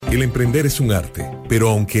El emprender es un arte, pero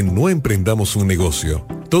aunque no emprendamos un negocio,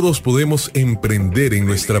 todos podemos emprender en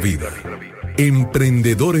nuestra vida.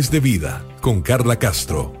 Emprendedores de Vida, con Carla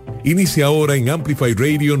Castro. Inicia ahora en Amplify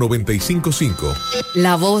Radio 95.5.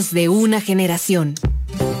 La voz de una generación.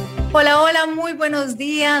 Hola, hola, muy buenos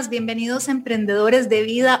días. Bienvenidos a Emprendedores de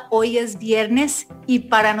Vida. Hoy es viernes y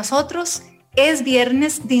para nosotros es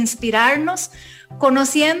viernes de inspirarnos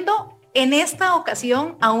conociendo en esta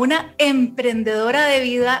ocasión a una emprendedora de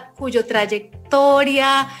vida cuyo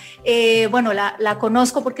trayectoria, la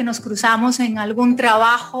conozco porque nos cruzamos en algún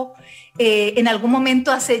trabajo, en algún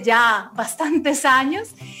momento hace ya bastantes años,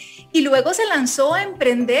 y luego se lanzó a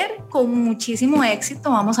emprender con muchísimo éxito.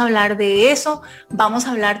 Vamos a hablar de eso, vamos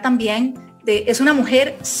a hablar también es una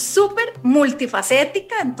mujer súper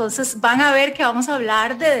multifacética, entonces van a ver que vamos a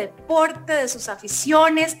hablar de deporte, de sus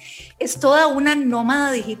aficiones. Es toda una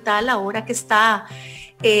nómada digital ahora que está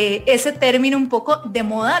ese término un poco de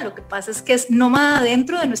moda. Lo que pasa es que es nómada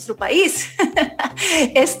dentro de nuestro país.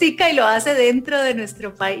 Es tica y lo hace dentro de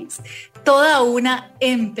nuestro país. Toda una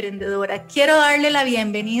emprendedora. Quiero darle la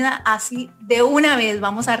bienvenida así de una vez.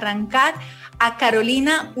 Vamos a arrancar a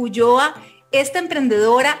Carolina Ulloa, esta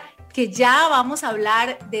emprendedora que ya vamos a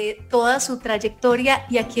hablar de toda su trayectoria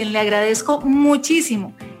y a quien le agradezco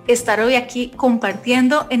muchísimo estar hoy aquí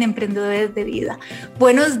compartiendo en Emprendedores de Vida.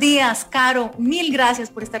 Buenos días, Caro. Mil gracias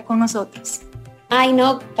por estar con nosotros. Ay,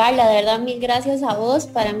 no, Carla, de verdad, mil gracias a vos.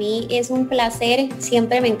 Para mí es un placer.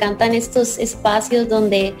 Siempre me encantan estos espacios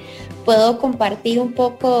donde puedo compartir un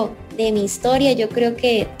poco de mi historia. Yo creo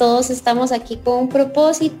que todos estamos aquí con un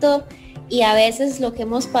propósito y a veces lo que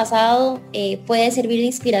hemos pasado puede servir de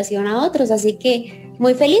inspiración a otros. Así que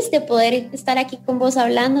muy feliz de poder estar aquí con vos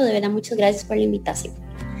hablando. De verdad, muchas gracias por la invitación.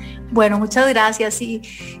 Bueno, muchas gracias. Y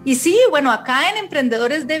sí, bueno, acá en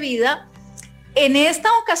Emprendedores de Vida, en esta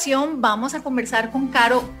ocasión vamos a conversar con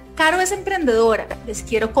Caro. Caro es emprendedora, les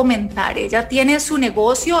quiero comentar. Ella tiene su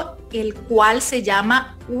negocio, el cual se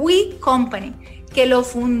llama We Company, que lo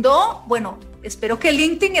fundó, bueno, espero que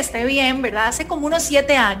LinkedIn esté bien, ¿verdad? Hace como unos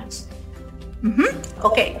 7 años.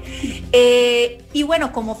 Ok. Y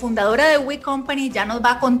bueno, como fundadora de We Company ya nos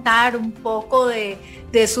va a contar un poco de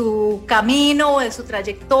su camino, de su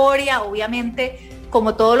trayectoria. Obviamente,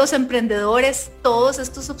 como todos los emprendedores, todos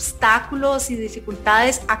estos obstáculos y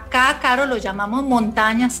dificultades, acá, Caro, lo llamamos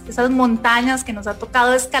montañas, esas montañas que nos ha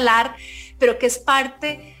tocado escalar, pero que es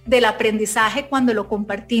parte del aprendizaje cuando lo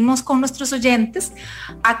compartimos con nuestros oyentes,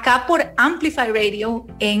 acá por Amplify Radio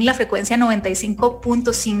en la frecuencia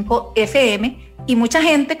 95.5 FM, y mucha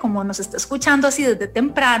gente, como nos está escuchando así desde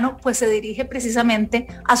temprano, pues se dirige precisamente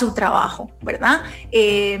a su trabajo, ¿verdad?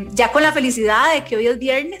 Ya con la felicidad de que hoy es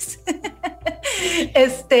viernes,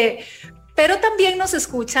 pero también nos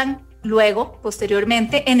escuchan luego,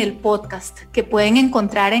 posteriormente, en el podcast que pueden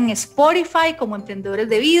encontrar en Spotify como Emprendedores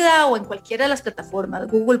de Vida o en cualquiera de las plataformas,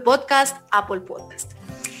 Google Podcast, Apple Podcast.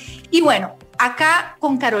 Y bueno, acá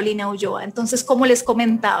con Carolina Ulloa. Entonces, como les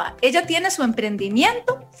comentaba, ella tiene su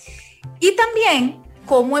emprendimiento y también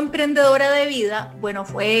como emprendedora de vida, bueno,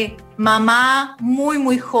 fue mamá muy,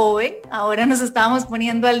 muy joven. Ahora nos estábamos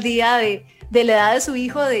poniendo al día de la edad de su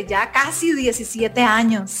hijo de ya casi 17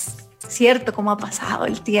 años. Cierto, cómo ha pasado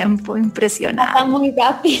el tiempo, impresionante. Está muy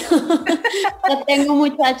rápido. Yo tengo un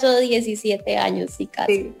muchacho de 17 años, sí,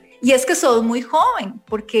 casi. Sí. Y es que sos muy joven,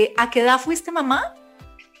 porque ¿a qué edad fuiste mamá?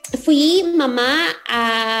 Fui mamá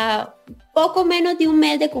a poco menos de un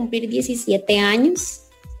mes de cumplir 17 años.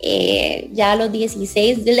 Ya a los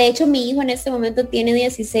 16, de hecho mi hijo en este momento tiene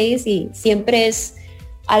 16 y siempre es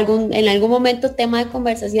en algún momento tema de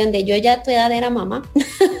conversación de yo ya a tu edad era mamá.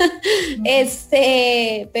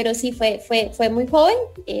 Pero sí fue muy joven.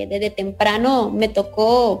 Desde temprano me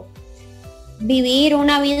tocó vivir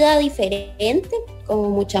una vida diferente,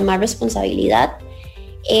 con mucha más responsabilidad.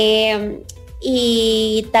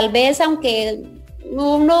 Y tal vez, aunque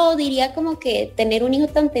uno diría como que tener un hijo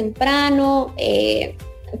tan temprano,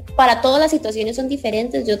 para todas las situaciones son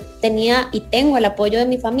diferentes. Yo tenía y tengo el apoyo de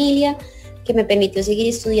mi familia, que me permitió seguir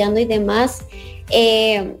estudiando y demás.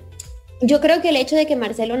 Yo creo que el hecho de que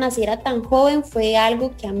Marcelo naciera tan joven fue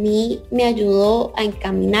algo que a mí me ayudó a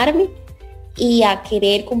encaminarme y a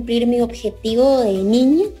querer cumplir mi objetivo de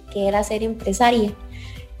niña, que era ser empresaria,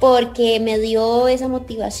 porque me dio esa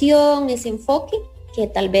motivación, ese enfoque que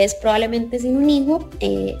tal vez probablemente sin un hijo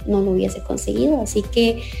no lo hubiese conseguido. Así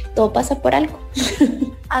que todo pasa por algo.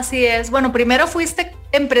 Así es. Bueno, primero fuiste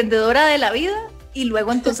emprendedora de la vida y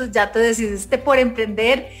luego entonces ya te decidiste por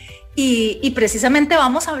emprender y precisamente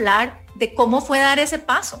vamos a hablar de cómo fue dar ese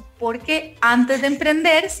paso, porque antes de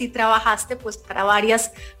emprender sí trabajaste pues para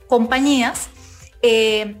varias compañías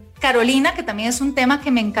Carolina, que también es un tema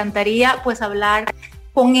que me encantaría pues hablar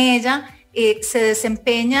con ella. Se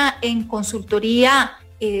desempeña en consultoría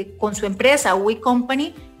con su empresa We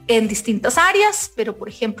Company en distintas áreas, pero por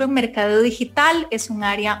ejemplo en mercadeo digital es un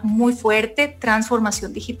área muy fuerte,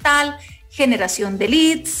 transformación digital, generación de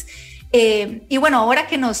leads. Y bueno, ahora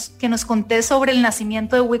que nos contés sobre el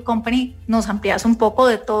nacimiento de We Company, nos amplias un poco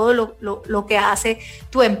de todo lo que hace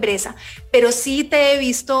tu empresa. Pero sí te he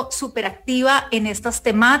visto súper activa en estas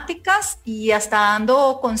temáticas y hasta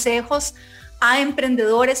dando consejos a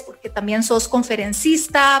emprendedores, porque también sos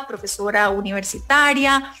conferencista, profesora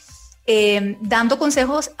universitaria, dando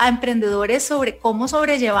consejos a emprendedores sobre cómo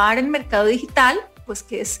sobrellevar el mercado digital, pues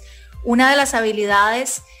que es una de las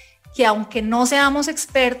habilidades que aunque no seamos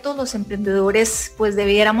expertos, los emprendedores pues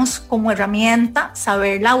debiéramos como herramienta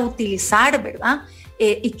saberla utilizar, ¿verdad?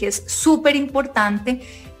 Y que es súper importante.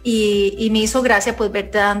 Y me hizo gracia pues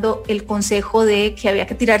verte dando el consejo de que había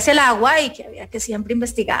que tirarse al agua y que había que siempre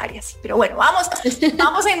investigar y así. Pero bueno,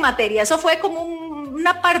 vamos en materia. Eso fue como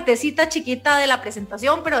una partecita chiquita de la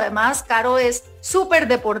presentación, pero además Caro es súper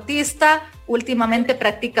deportista, últimamente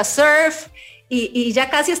practica surf y ya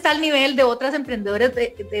casi está al nivel de otras emprendedoras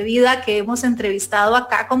de vida que hemos entrevistado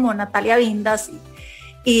acá, como Natalia Vindas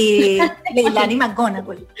y Leilani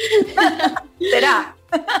McGonagall. ¿Será?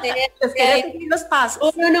 Los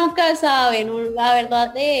pasos. Uno nunca sabe, ¿no? La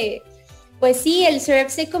verdad pues sí, el surf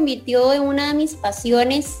se convirtió en una de mis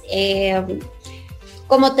pasiones.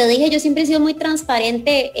 Como te dije, yo siempre he sido muy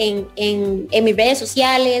transparente en mis redes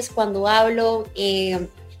sociales, cuando hablo.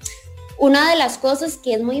 Una de las cosas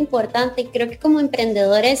que es muy importante, creo que como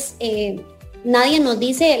emprendedores, nadie nos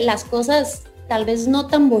dice las cosas tal vez no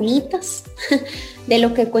tan bonitas de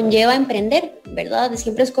lo que conlleva emprender, ¿verdad?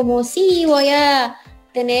 Siempre es como, sí, voy a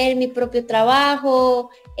tener mi propio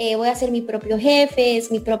trabajo, voy a ser mi propio jefe,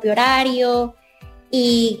 es mi propio horario.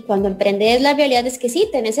 Y cuando emprendes, la realidad es que sí,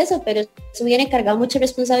 tenés eso, pero eso viene cargado muchas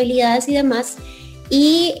responsabilidades y demás.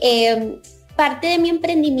 Y parte de mi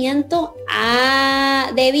emprendimiento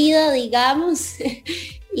de vida, digamos,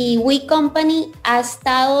 y We Company ha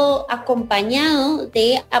estado acompañado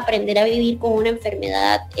de aprender a vivir con una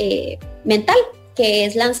enfermedad mental, que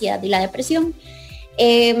es la ansiedad y la depresión.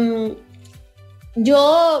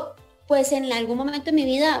 Yo, pues en algún momento de mi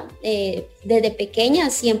vida, desde pequeña,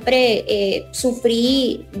 siempre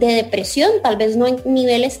sufrí de depresión, tal vez no en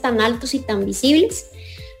niveles tan altos y tan visibles,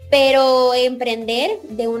 pero emprender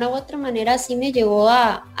de una u otra manera sí me llevó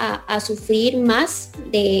a sufrir más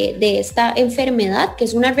de esta enfermedad, que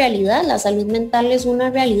es una realidad. La salud mental es una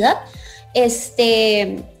realidad.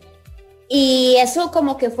 Y eso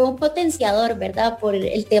como que fue un potenciador, ¿verdad? Por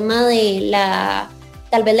el tema de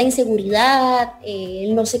tal vez la inseguridad,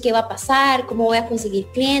 no sé qué va a pasar, cómo voy a conseguir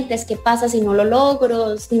clientes, qué pasa si no lo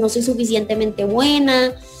logro, si no soy suficientemente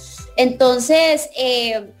buena. Entonces,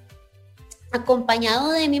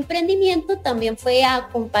 acompañado de mi emprendimiento, también fue a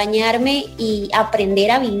acompañarme y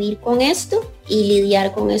aprender a vivir con esto y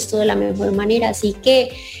lidiar con esto de la mejor manera. Así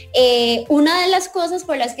que una de las cosas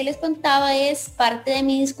por las que les contaba es parte de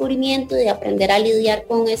mi descubrimiento de aprender a lidiar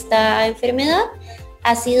con esta enfermedad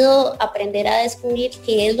ha sido aprender a descubrir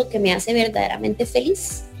qué es lo que me hace verdaderamente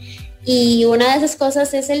feliz. Y una de esas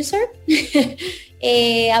cosas es el surf.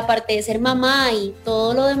 Aparte de ser mamá y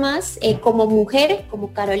todo lo demás, como mujer,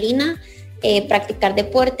 como Carolina, practicar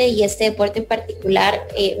deporte, y este deporte en particular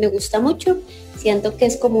me gusta mucho. Siento que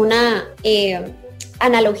es como una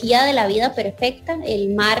analogía de la vida perfecta, el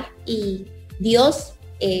mar y Dios,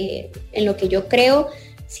 en lo que yo creo.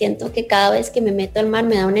 Siento que cada vez que me meto al mar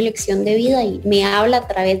me da una lección de vida y me habla a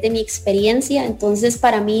través de mi experiencia. Entonces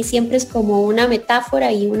para mí siempre es como una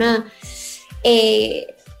metáfora y una,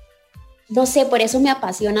 no sé, por eso me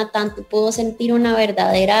apasiona tanto. Puedo sentir una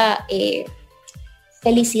verdadera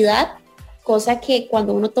felicidad, cosa que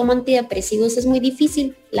cuando uno toma antidepresivos es muy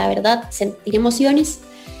difícil, la verdad, sentir emociones.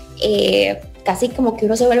 Casi como que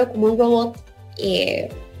uno se vuelve como un robot.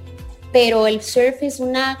 Pero el surf es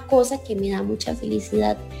una cosa que me da mucha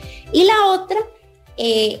felicidad. Y la otra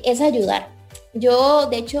es ayudar. Yo,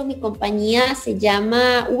 de hecho, mi compañía se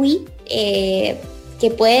llama We,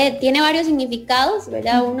 que tiene varios significados,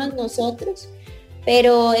 ¿verdad? Uno es nosotros,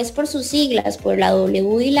 pero es por sus siglas, por la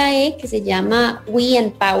W y la E, que se llama We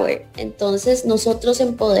Empower. Entonces, nosotros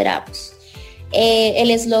empoderamos.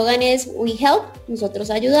 El eslogan es We Help, nosotros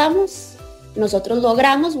ayudamos, nosotros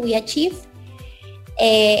logramos, We Achieve.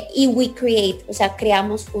 Y We Create, o sea,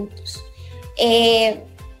 creamos juntos.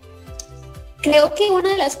 Creo que una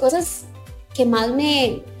de las cosas que más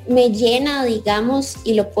me llena, digamos,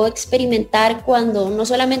 y lo puedo experimentar cuando no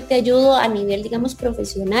solamente ayudo a nivel, digamos,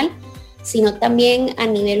 profesional, sino también a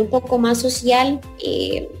nivel un poco más social,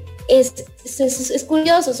 es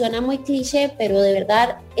curioso, suena muy cliché, pero de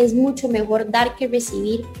verdad es mucho mejor dar que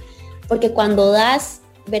recibir, porque cuando das,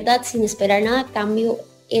 ¿verdad? Sin esperar nada a cambio,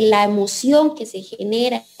 la emoción que se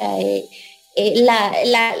genera,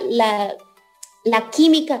 la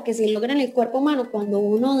química que se logra en el cuerpo humano cuando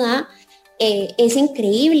uno da, es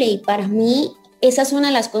increíble, y para mí esa es una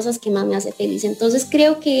de las cosas que más me hace feliz. Entonces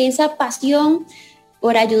creo que esa pasión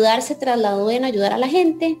por ayudar se trasladó en ayudar a la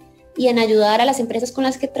gente y en ayudar a las empresas con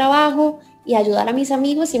las que trabajo y ayudar a mis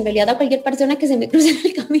amigos y en realidad a cualquier persona que se me cruce en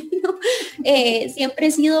el camino. Siempre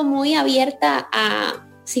he sido muy abierta a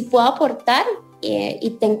si puedo aportar y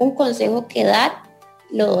tengo un consejo que dar,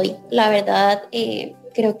 lo doy. La verdad,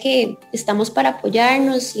 creo que estamos para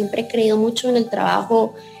apoyarnos. Siempre he creído mucho en el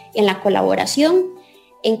trabajo, en la colaboración,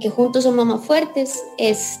 en que juntos somos más fuertes,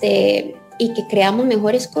 y que creamos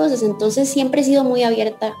mejores cosas. Entonces siempre he sido muy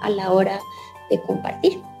abierta a la hora de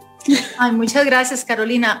compartir. Ay, muchas gracias,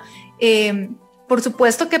 Carolina. Por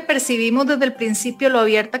supuesto que percibimos desde el principio lo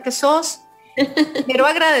abierta que sos. Quiero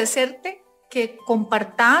agradecerte que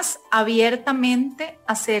compartas abiertamente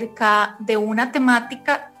acerca de una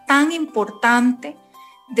temática tan importante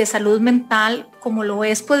de salud mental como lo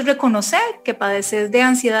es, pues, reconocer que padeces de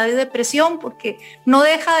ansiedad y depresión, porque no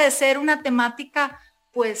deja de ser una temática,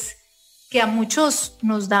 pues, que a muchos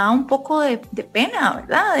nos da un poco de pena,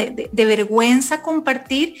 ¿verdad? De vergüenza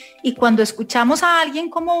compartir, y cuando escuchamos a alguien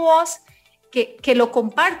como vos que lo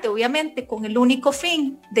comparte, obviamente con el único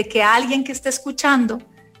fin de que alguien que esté escuchando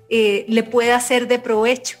le pueda ser de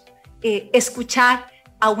provecho, escuchar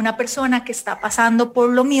a una persona que está pasando por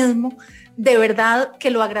lo mismo, de verdad que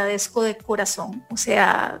lo agradezco de corazón. O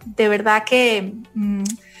sea, de verdad que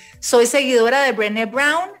soy seguidora de Brené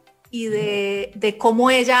Brown y de cómo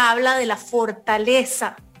ella habla de la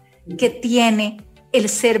fortaleza que tiene el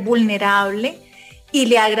ser vulnerable, y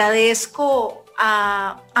le agradezco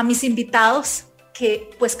a mis invitados que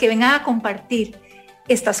vengan a compartir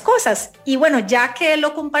estas cosas. Y bueno, ya que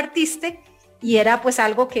lo compartiste y era pues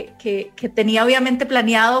algo que tenía obviamente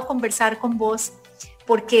planeado conversar con vos,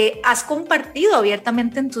 porque has compartido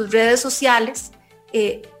abiertamente en tus redes sociales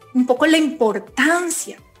un poco la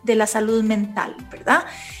importancia de la salud mental, ¿verdad?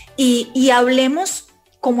 Y hablemos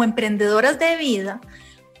como emprendedoras de vida,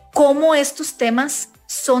 cómo estos temas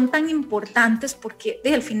son tan importantes, porque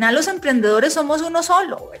al final los emprendedores somos uno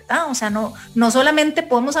solo, ¿verdad? O sea, no solamente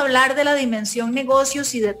podemos hablar de la dimensión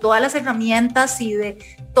negocios y de todas las herramientas y de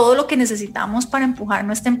todo lo que necesitamos para empujar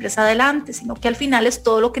nuestra empresa adelante, sino que al final es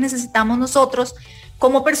todo lo que necesitamos nosotros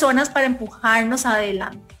como personas para empujarnos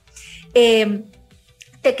adelante.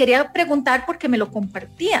 Te quería preguntar, porque me lo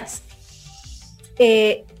compartías,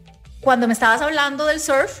 cuando me estabas hablando del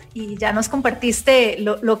surf y ya nos compartiste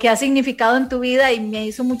lo que ha significado en tu vida, y me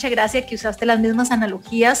hizo mucha gracia que usaste las mismas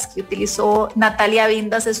analogías que utilizó Natalia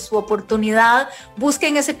Vindas en su oportunidad.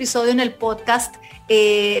 Busquen ese episodio en el podcast.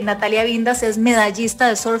 Natalia Vindas es medallista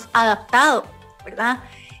de surf adaptado, ¿verdad?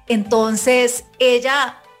 Entonces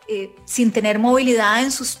ella, sin tener movilidad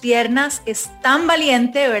en sus piernas, es tan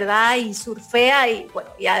valiente, ¿verdad? Y surfea y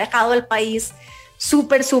ha dejado el país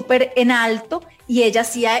súper en alto. Y ella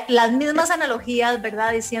hacía las mismas analogías,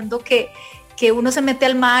 ¿verdad? Diciendo que uno se mete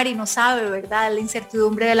al mar y no sabe, ¿verdad? La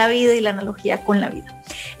incertidumbre de la vida y la analogía con la vida.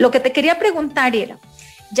 Lo que te quería preguntar era,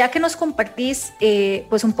 ya que nos compartís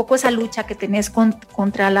pues un poco esa lucha que tenés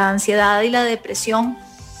contra la ansiedad y la depresión,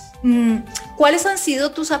 ¿cuáles han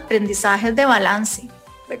sido tus aprendizajes de balance,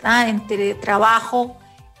 ¿verdad? Entre trabajo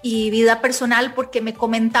y vida personal, porque me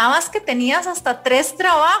comentabas que tenías hasta 3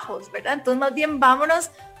 trabajos, ¿verdad? Entonces más bien vámonos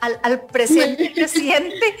al presente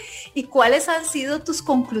reciente, y cuáles han sido tus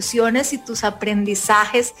conclusiones y tus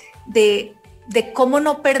aprendizajes de cómo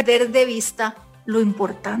no perder de vista lo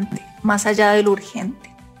importante, más allá de lo urgente.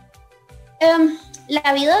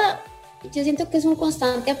 La vida, yo siento que es un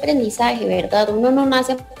constante aprendizaje, ¿verdad? Uno no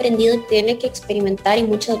nace aprendido y tiene que experimentar y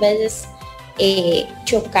muchas veces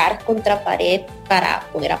chocar contra pared para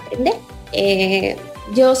poder aprender.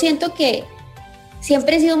 Yo siento que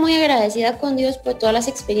siempre he sido muy agradecida con Dios por todas las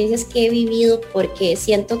experiencias que he vivido, porque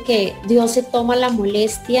siento que Dios se toma la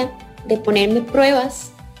molestia de ponerme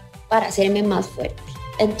pruebas para hacerme más fuerte.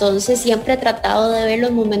 Entonces siempre he tratado de ver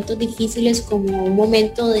los momentos difíciles como un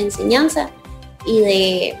momento de enseñanza y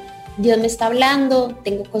de Dios me está hablando,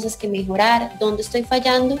 tengo cosas que mejorar, dónde estoy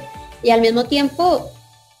fallando, y al mismo tiempo,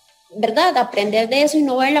 ¿verdad? Aprender de eso y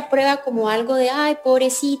no ver la prueba como algo de, ay,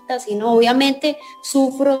 pobrecita, sino obviamente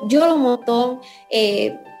sufro, lloro un montón,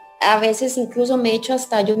 a veces incluso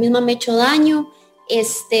yo misma me he hecho daño,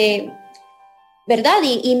 ¿verdad?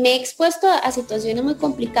 Y me he expuesto a situaciones muy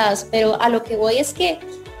complicadas, pero a lo que voy es que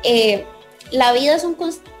la vida es un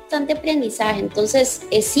constante aprendizaje. Entonces,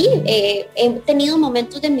 sí, he tenido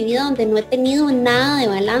momentos de mi vida donde no he tenido nada de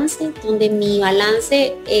balance, donde mi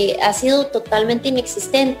balance ha sido totalmente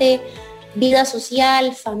inexistente. Vida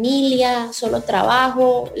social, familia, solo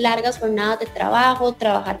trabajo, largas jornadas de trabajo,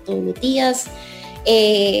 trabajar todos los días,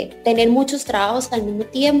 tener muchos trabajos al mismo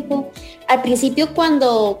tiempo. Al principio,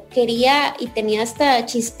 cuando quería y tenía esta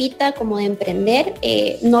chispita como de emprender,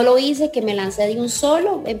 no lo hice, que me lancé de un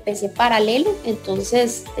solo, empecé paralelo.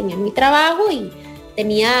 Entonces tenía mi trabajo y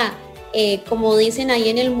tenía, como dicen ahí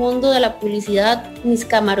en el mundo de la publicidad, mis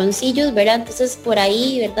camaroncillos, ¿verdad? Entonces por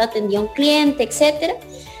ahí, ¿verdad? Atendía a un cliente, etcétera.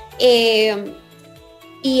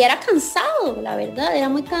 Y era cansado, la verdad, era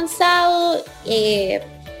muy cansado.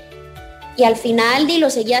 Y al final lo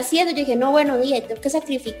seguía haciendo. Yo dije, no, bueno, tengo que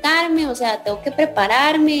sacrificarme, o sea, tengo que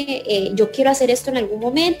prepararme, yo quiero hacer esto en algún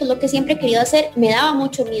momento, es lo que siempre he querido hacer. Me daba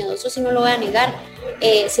mucho miedo, eso sí no lo voy a negar.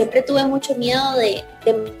 Siempre tuve mucho miedo de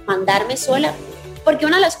mandarme sola, porque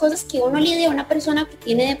una de las cosas que uno lidia a una persona que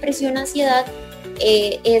tiene depresión, ansiedad,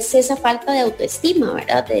 es esa falta de autoestima,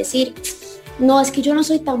 ¿verdad? De decir, no, es que yo no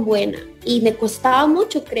soy tan buena, y me costaba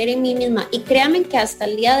mucho creer en mí misma, y créanme que hasta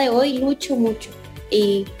el día de hoy lucho mucho.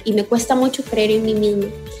 Y me cuesta mucho creer en mí misma.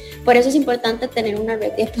 Por eso es importante tener una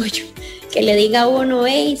red de apoyo que le diga a uno,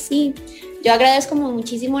 hey, sí. Yo agradezco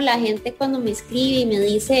muchísimo a la gente cuando me escribe y me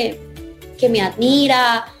dice que me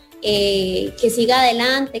admira, que siga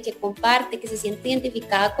adelante, que comparte, que se siente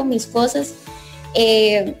identificada con mis cosas,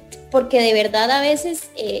 porque de verdad a veces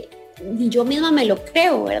yo misma me lo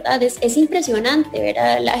creo, ¿verdad? Es impresionante,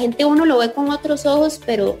 ¿verdad? La gente, uno lo ve con otros ojos,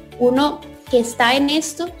 pero uno que está en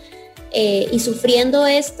esto y sufriendo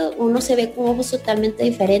esto, uno se ve con ojos totalmente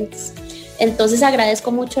diferentes. Entonces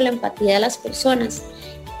agradezco mucho la empatía de las personas.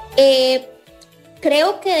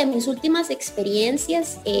 Creo que de mis últimas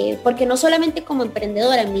experiencias, porque no solamente como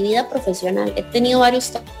emprendedora, en mi vida profesional, he tenido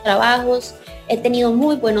varios trabajos, he tenido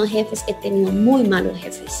muy buenos jefes, he tenido muy malos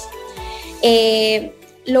jefes.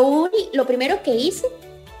 Lo primero que hice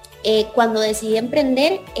cuando decidí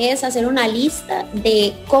emprender es hacer una lista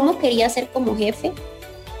de cómo quería ser como jefe,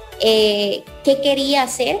 qué quería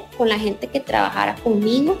hacer con la gente que trabajara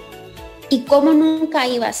conmigo y cómo nunca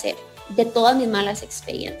iba a ser de todas mis malas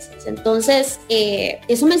experiencias. Entonces,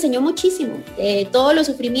 eso me enseñó muchísimo, todos los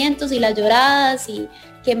sufrimientos y las lloradas y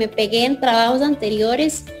que me pegué en trabajos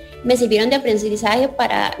anteriores me sirvieron de aprendizaje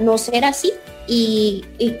para no ser así, y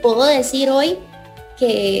puedo decir hoy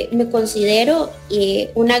que me considero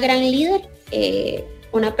una gran líder,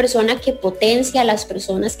 una persona que potencia a las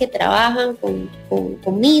personas que trabajan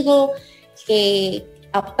conmigo, que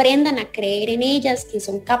aprendan a creer en ellas, que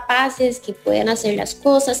son capaces, que pueden hacer las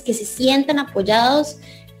cosas, que se sientan apoyados,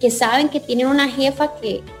 que saben que tienen una jefa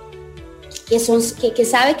que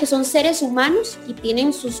sabe que son seres humanos y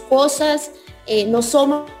tienen sus cosas, no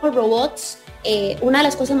somos robots. Una de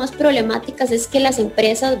las cosas más problemáticas es que las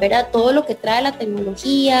empresas, ¿verdad? Todo lo que trae la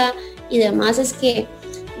tecnología y demás, es que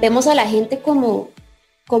vemos a la gente como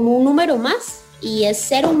un número más, y es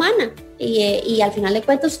ser humana, y al final de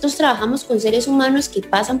cuentas nosotros trabajamos con seres humanos que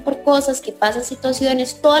pasan por cosas, que pasan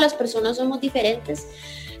situaciones, todas las personas somos diferentes.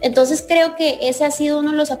 Entonces creo que ese ha sido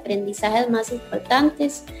uno de los aprendizajes más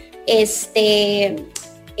importantes,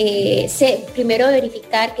 primero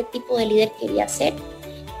verificar qué tipo de líder quería ser,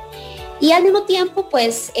 y al mismo tiempo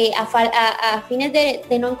pues a fines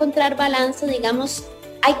de no encontrar balance, digamos,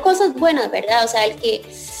 hay cosas buenas, ¿verdad? O sea,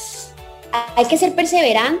 hay que ser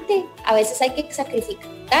perseverante, a veces hay que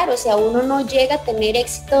sacrificar, o sea, uno no llega a tener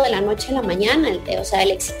éxito de la noche a la mañana, o sea,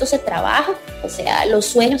 el éxito se trabaja, o sea, los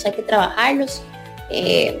sueños hay que trabajarlos.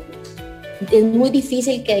 Es muy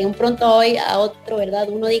difícil que de un pronto hoy a otro, ¿verdad?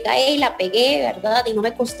 Uno diga, hey, la pegué, ¿verdad? Y no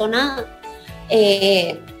me costó nada.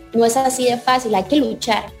 No es así de fácil, hay que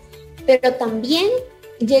luchar. Pero también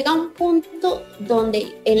llega un punto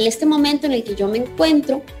donde, en este momento en el que yo me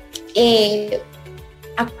encuentro,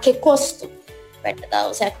 ¿a qué costo? ¿Verdad?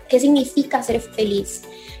 O sea, ¿qué significa ser feliz?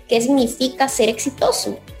 ¿Qué significa ser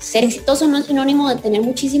exitoso? Ser exitoso no es sinónimo de tener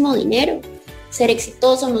muchísimo dinero. Ser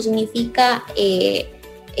exitoso no significa,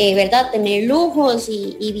 ¿verdad? Tener lujos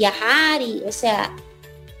y viajar. O sea,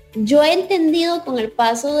 yo he entendido con el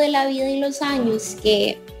paso de la vida y los años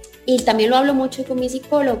que, y también lo hablo mucho con mi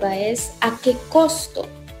psicóloga, es a qué costo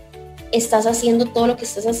estás haciendo todo lo que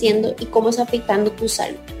estás haciendo y cómo está afectando tu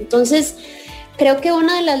salud. Entonces, creo que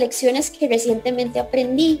una de las lecciones que recientemente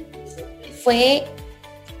aprendí fue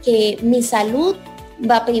que mi salud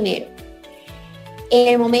va primero. En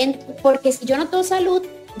el momento, porque si yo no tengo salud,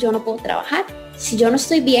 yo no puedo trabajar. Si yo no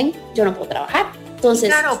estoy bien, yo no puedo trabajar. Entonces,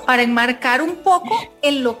 claro, para enmarcar un poco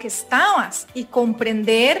en lo que estabas y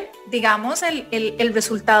comprender, digamos, el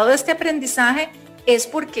resultado de este aprendizaje, es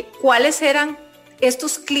porque cuáles eran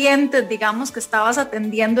estos clientes, digamos, que estabas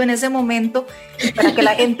atendiendo en ese momento, y para que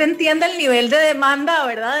la gente entienda el nivel de demanda,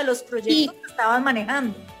 ¿verdad?, de los proyectos que estabas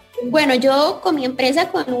manejando. Bueno, yo con mi empresa,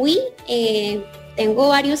 con Wii, tengo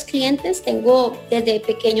varios clientes, tengo desde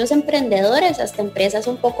pequeños emprendedores hasta empresas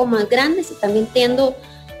un poco más grandes, y también tengo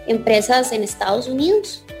empresas en Estados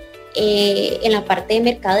Unidos. En la parte de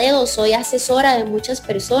mercadeo soy asesora de muchas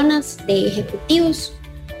personas, de ejecutivos,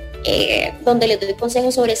 donde les doy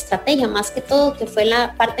consejos sobre estrategia, más que todo, que fue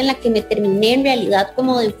la parte en la que me terminé en realidad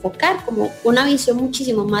como de enfocar, como una visión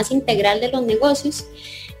muchísimo más integral de los negocios.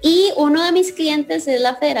 Y uno de mis clientes es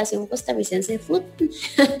la Federación Costarricense de Fútbol.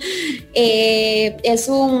 Es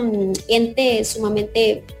un ente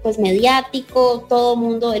sumamente pues mediático, todo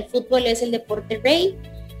mundo, el fútbol es el deporte rey.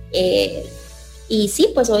 Y sí,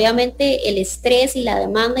 pues obviamente el estrés y la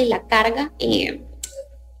demanda y la carga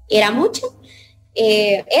era mucho,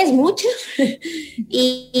 es mucho.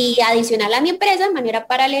 y adicional a mi empresa, de manera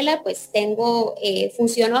paralela, pues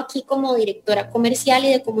funciono aquí como directora comercial y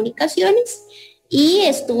de comunicaciones. Y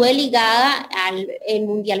estuve ligada al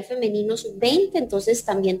Mundial Femenino Sub-20, entonces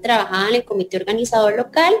también trabajaba en el comité organizador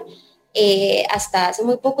local hasta hace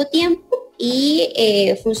muy poco tiempo, y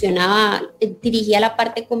dirigía la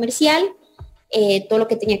parte comercial, todo lo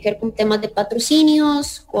que tenía que ver con temas de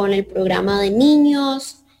patrocinios, con el programa de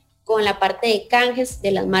niños, con la parte de canjes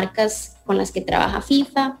de las marcas con las que trabaja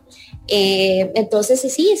FIFA. Entonces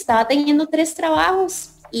sí, estaba teniendo 3 trabajos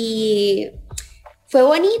y fue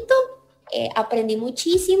bonito. Aprendí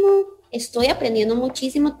muchísimo, estoy aprendiendo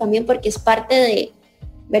muchísimo también porque es parte de,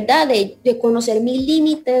 ¿verdad?, de conocer mis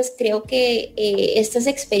límites. Creo que estas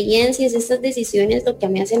experiencias, estas decisiones, lo que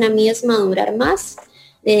me hacen a mí es madurar más,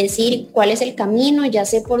 de decir cuál es el camino, ya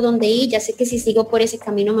sé por dónde ir, ya sé que si sigo por ese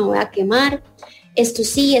camino me voy a quemar, esto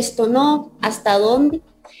sí, esto no, hasta dónde.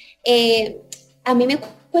 A mí me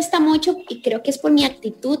cuesta mucho, y creo que es por mi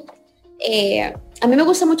actitud, a mí me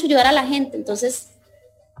gusta mucho ayudar a la gente, entonces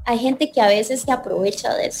hay gente que a veces se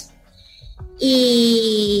aprovecha de eso.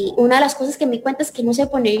 Y una de las cosas que me di cuenta es que no sé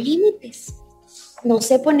poner límites. No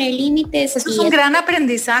sé poner límites. Eso es un gran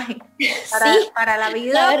aprendizaje para la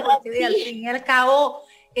vida, la verdad, porque sí, al fin y al cabo,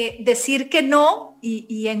 decir que no,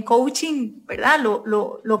 y en coaching, ¿verdad?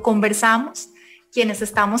 Lo conversamos, quienes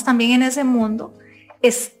estamos también en ese mundo,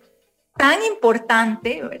 es tan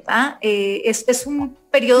importante, ¿verdad? Es un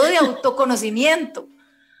periodo de autoconocimiento.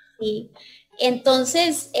 Sí.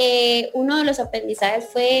 Entonces, uno de los aprendizajes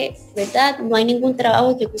fue, ¿verdad?, no hay ningún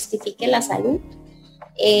trabajo que justifique la salud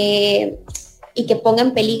y que ponga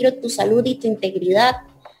en peligro tu salud y tu integridad.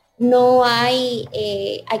 No hay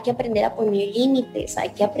que aprender a poner límites, hay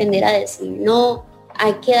que aprender a decir no,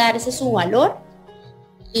 hay que darse su valor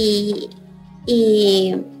y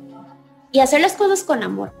hacer las cosas con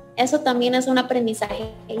amor. Eso también es un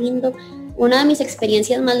aprendizaje lindo. Una de mis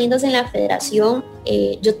experiencias más lindas en la federación,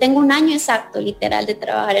 yo tengo 1 año exacto, literal, de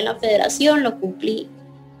trabajar en la federación, lo cumplí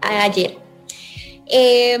ayer.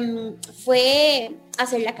 Fue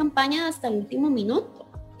hacer la campaña hasta el último minuto.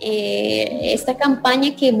 Esta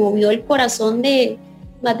campaña que movió el corazón de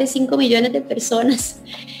más de 5 millones de personas.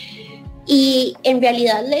 Y en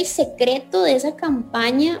realidad el secreto de esa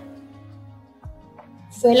campaña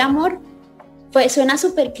fue el amor. Suena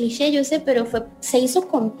súper cliché, yo sé, pero se hizo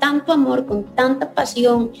con tanto amor, con tanta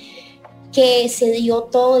pasión, que se dio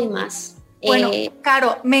todo y más. Bueno,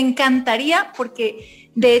 Caro, me encantaría, porque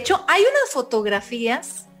de hecho hay unas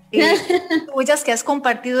fotografías tuyas que has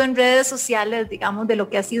compartido en redes sociales, digamos, de lo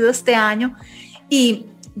que ha sido este año, y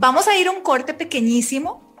vamos a ir a un corte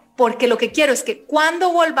pequeñísimo, porque lo que quiero es que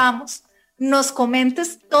cuando volvamos nos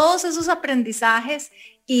comentes todos esos aprendizajes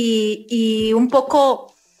y un poco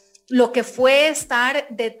lo que fue estar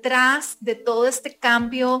detrás de todo este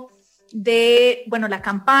cambio de, bueno, la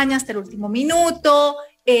campaña hasta el último minuto,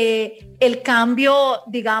 el cambio,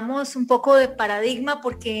 digamos, un poco de paradigma,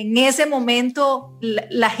 porque en ese momento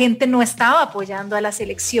la gente no estaba apoyando a la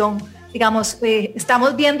selección. Digamos,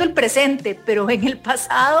 estamos viendo el presente, pero en el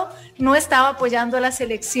pasado no estaba apoyando a la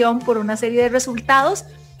selección por una serie de resultados.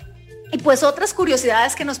 Y pues otras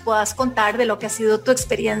curiosidades que nos puedas contar de lo que ha sido tu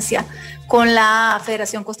experiencia con la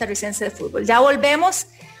Federación Costarricense de Fútbol. Ya volvemos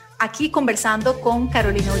aquí conversando con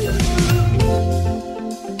Carolina Ulloa.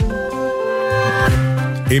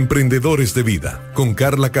 Emprendedores de Vida, con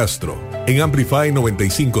Carla Castro, en Amplify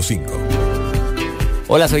 95.5.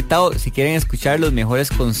 Hola, soy Tao. Si quieren escuchar los mejores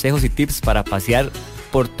consejos y tips para pasear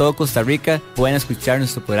por todo Costa Rica, pueden escuchar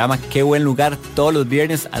nuestro programa Qué Buen Lugar todos los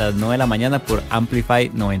viernes a las 9 de la mañana por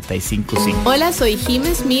Amplify 95.5. Hola, soy Jim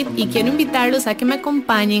Smith y quiero invitarlos a que me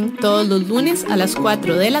acompañen todos los lunes a las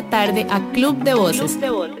 4 de la tarde a Club de Voces.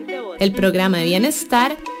 el programa de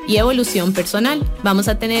bienestar y evolución personal. Vamos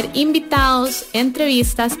a tener invitados,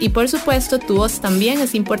 entrevistas y por supuesto tu voz también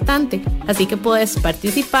es importante, así que puedes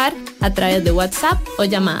participar a través de WhatsApp o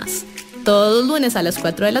llamadas. Todos los lunes a las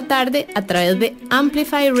 4 de la tarde a través de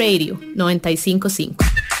Amplify Radio 95.5.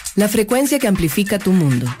 La frecuencia que amplifica tu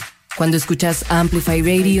mundo. Cuando escuchas Amplify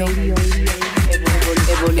Radio,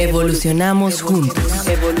 evolucionamos juntos.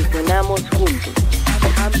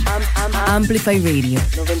 Amplify Radio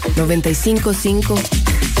 95.5.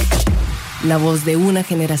 La voz de una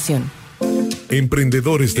generación.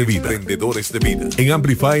 Emprendedores de vida. Emprendedores de vida. En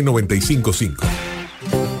Amplify 95.5.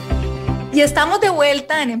 Y estamos de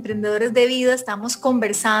vuelta en Emprendedores de Vida. Estamos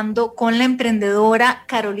conversando con la emprendedora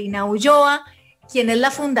Carolina Ulloa, quien es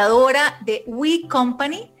la fundadora de We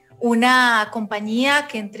Company, una compañía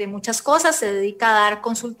que entre muchas cosas se dedica a dar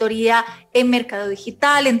consultoría en mercado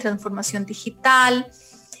digital, en transformación digital.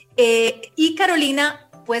 Y Carolina,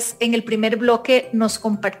 pues en el primer bloque nos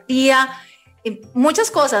compartía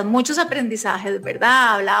muchas cosas, muchos aprendizajes,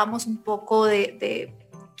 ¿verdad? Hablábamos un poco de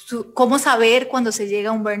cómo saber cuando se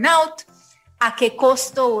llega a un burnout, a qué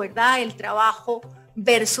costo, ¿verdad? El trabajo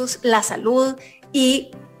versus la salud.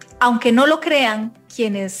 Y aunque no lo crean,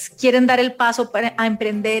 quienes quieren dar el paso a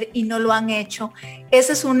emprender y no lo han hecho,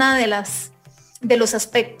 ese es una de los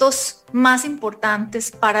aspectos más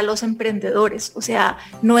importantes para los emprendedores. O sea,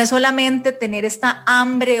 no es solamente tener esta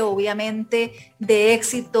hambre, obviamente, de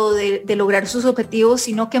éxito, de lograr sus objetivos,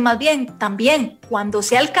 sino que más bien también cuando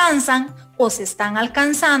se alcanzan o se están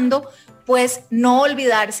alcanzando, pues no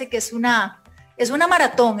olvidarse que es una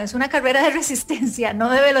maratón, es una carrera de resistencia, no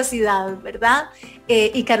de velocidad, ¿verdad?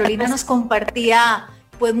 Y Carolina nos compartía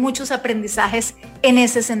pues muchos aprendizajes en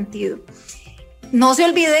ese sentido. No se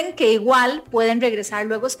olviden que igual pueden regresar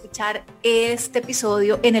luego a escuchar este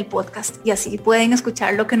episodio en el podcast y así pueden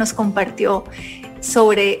escuchar lo que nos compartió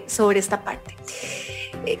sobre esta parte.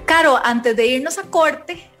 Caro, antes de irnos a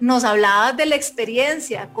corte, nos hablabas de la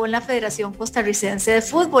experiencia con la Federación Costarricense de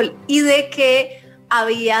Fútbol y de que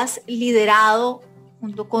habías liderado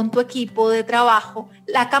junto con tu equipo de trabajo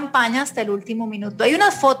la campaña hasta el último minuto. Hay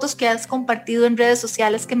unas fotos que has compartido en redes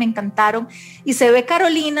sociales que me encantaron y se ve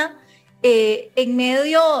Carolina en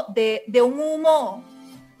medio de un humo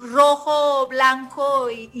rojo, blanco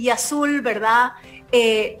y azul, ¿verdad?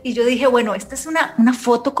 Y yo dije, bueno, esta es una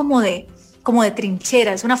foto como de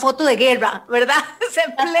trinchera, es una foto de guerra, ¿verdad?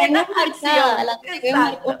 En plena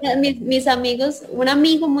acción. Mis amigos, un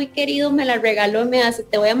amigo muy querido me la regaló, me hace,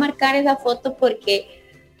 te voy a marcar esa foto porque,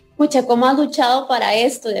 pucha, cómo has luchado para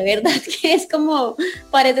esto, de verdad que es como,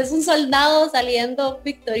 pareces un soldado saliendo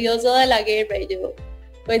victorioso de la guerra. Y yo,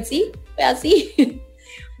 pues sí, fue así.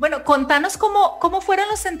 Bueno, contanos cómo fueron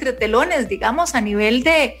los entretelones, digamos, a nivel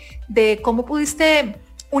de cómo pudiste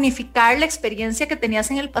unificar la experiencia que tenías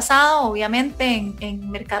en el pasado, obviamente en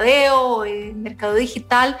mercadeo, en mercado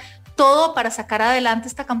digital, todo para sacar adelante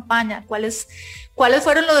esta campaña. ¿Cuáles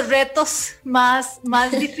fueron los retos más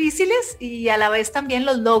difíciles y a la vez también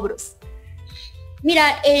los logros?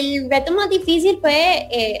 Mira, el reto más difícil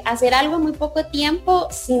fue hacer algo en muy poco tiempo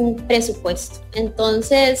sin presupuesto.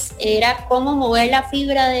 Entonces era cómo mover la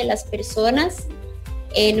fibra de las personas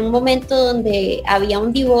en un momento donde había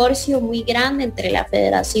un divorcio muy grande entre la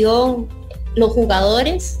federación, los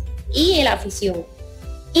jugadores y la afición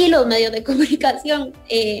y los medios de comunicación.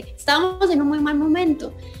 Estábamos en un muy mal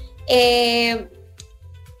momento.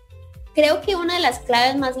 Creo que una de las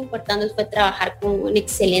claves más importantes fue trabajar con un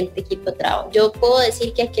excelente equipo de trabajo. Yo puedo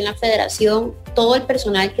decir que aquí en la federación todo el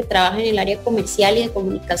personal que trabaja en el área comercial y de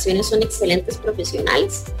comunicaciones son excelentes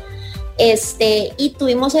profesionales. Y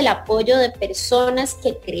tuvimos el apoyo de personas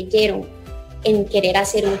que creyeron en querer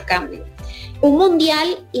hacer un cambio. Un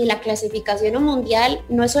mundial y la clasificación a un mundial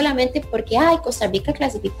no es solamente porque Costa Rica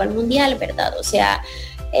clasificó al mundial, ¿verdad? O sea,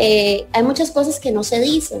 hay muchas cosas que no se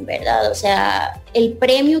dicen, ¿verdad? O sea, el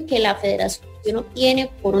premio que la federación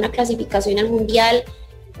obtiene por una clasificación al mundial,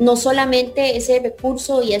 no solamente ese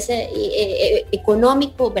recurso y ese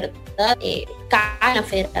económico, ¿verdad? Cae en la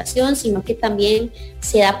federación, sino que también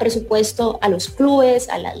se da presupuesto a los clubes,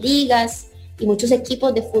 a las ligas, y muchos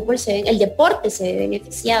equipos de fútbol el deporte se ve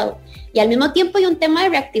beneficiado. Y al mismo tiempo hay un tema de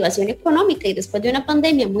reactivación económica, y después de una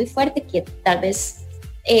pandemia muy fuerte que tal vez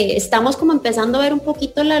estamos como empezando a ver un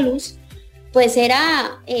poquito la luz, pues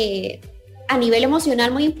era a nivel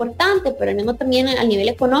emocional muy importante, pero al mismo también a nivel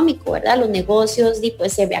económico, ¿verdad? Los negocios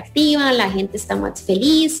pues se reactivan, la gente está más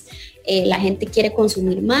feliz, la gente quiere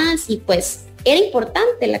consumir más, y pues era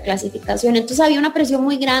importante la clasificación. Entonces había una presión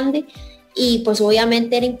muy grande, y pues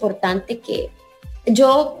obviamente era importante que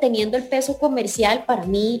yo, teniendo el peso comercial, para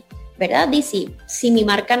mí ¿verdad? Y si mi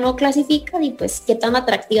marca no clasifica, y pues qué tan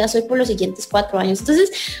atractiva soy por los siguientes 4 años.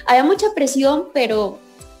 Entonces, había mucha presión, pero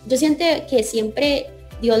yo siento que siempre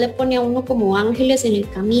Dios le pone a uno como ángeles en el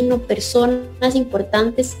camino, personas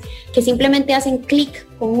importantes que simplemente hacen clic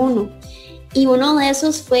con uno. Y uno de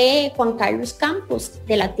esos fue Juan Carlos Campos,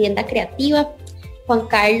 de la tienda creativa. Juan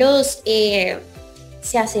Carlos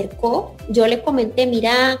se acercó, yo le comenté,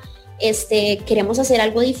 mira, queremos hacer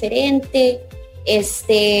algo diferente,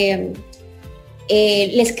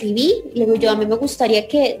 le escribí, le digo, yo a mí me gustaría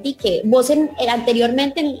que vos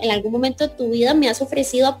anteriormente en algún momento de tu vida me has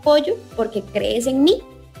ofrecido apoyo porque crees en mí,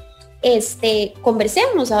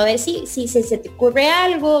 conversemos a ver si se te ocurre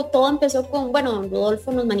algo. Todo empezó con, bueno, don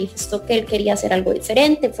Rodolfo nos manifestó que él quería hacer algo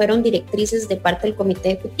diferente, fueron directrices de parte del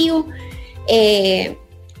comité ejecutivo,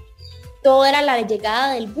 todo era la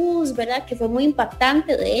llegada del bus, ¿verdad? Que fue muy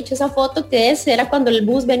impactante. De hecho, esa foto era cuando el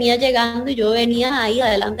bus venía llegando y yo venía ahí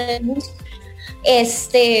adelante del bus.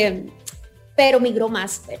 Pero migró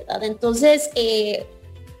más, ¿verdad? Entonces,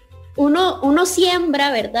 uno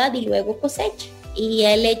siembra, ¿verdad? Y luego cosecha. Y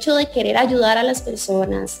el hecho de querer ayudar a las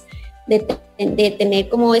personas, de tener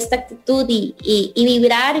como esta actitud y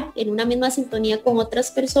vibrar en una misma sintonía con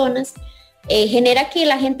otras personas, genera que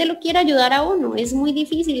la gente lo quiera ayudar a uno. Es muy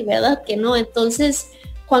difícil, ¿verdad? Que no. Entonces,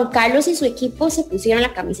 Juan Carlos y su equipo se pusieron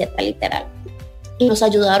la camiseta literal y nos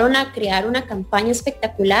ayudaron a crear una campaña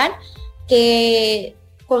espectacular que,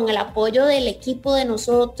 con el apoyo del equipo de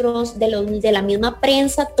nosotros, de la misma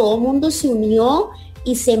prensa, todo el mundo se unió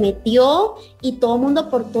y se metió y todo el mundo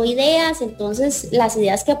aportó ideas. Entonces, las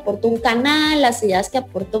ideas que aportó un canal, las ideas que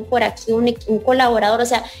aportó por aquí un colaborador, o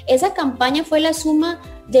sea, esa campaña fue la suma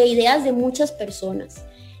de ideas de muchas personas.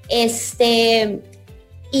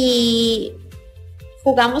 Y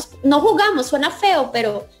no jugamos, suena feo,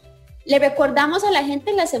 pero le recordamos a la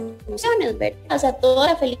gente las emociones, ¿verdad? O sea, toda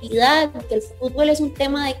la felicidad, que el fútbol es un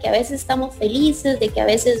tema de que a veces estamos felices, de que a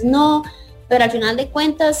veces no, pero al final de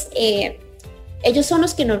cuentas, ellos son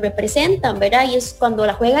los que nos representan, ¿verdad? Y es cuando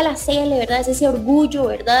la juega la CL, ¿verdad? Es ese orgullo,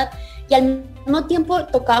 ¿verdad? Y al mismo tiempo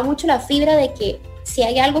tocaba mucho la fibra de que si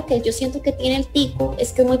hay algo que yo siento que tiene el tico,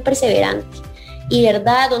 es que es muy perseverante. Y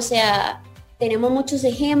verdad, o sea, tenemos muchos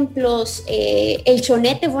ejemplos. El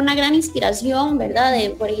chonete fue una gran inspiración, ¿verdad?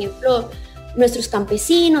 Por ejemplo, nuestros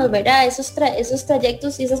campesinos, ¿verdad? Esos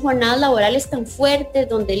trayectos y esas jornadas laborales tan fuertes,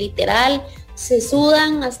 donde literal se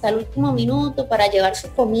sudan hasta el último minuto para llevar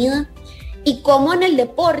su comida. Y como en el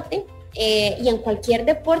deporte, y en cualquier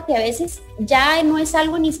deporte, a veces ya no es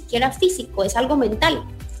algo ni siquiera físico, es algo mental,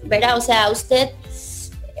 ¿verdad? O sea,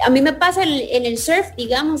 a mí me pasa en el surf,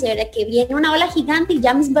 digamos, de verdad, que viene una ola gigante y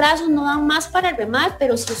ya mis brazos no dan más para remar,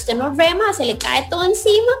 pero si usted no rema, se le cae todo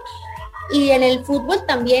encima. Y en el fútbol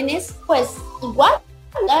también es, pues, igual,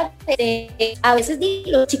 ¿verdad? A veces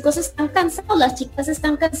los chicos están cansados, las chicas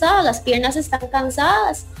están cansadas, las piernas están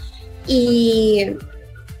cansadas y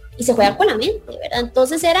se juega con la mente, ¿verdad?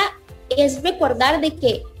 Entonces es recordar de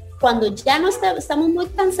que cuando ya no estamos muy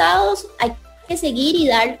cansados, hay que seguir y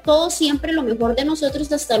dar todo siempre lo mejor de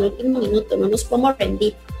nosotros hasta el último minuto, no nos podemos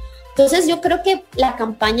rendir. Entonces yo creo que la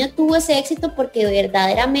campaña tuvo ese éxito porque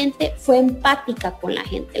verdaderamente fue empática con la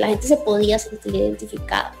gente se podía sentir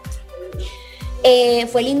identificada.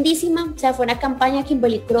 Fue lindísima, o sea, fue una campaña que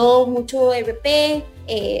involucró mucho RP,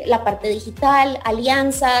 la parte digital,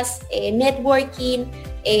 alianzas, networking,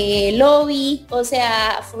 lobby, o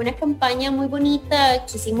sea, fue una campaña muy bonita.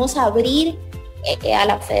 Quisimos abrir a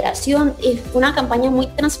la federación, fue una campaña muy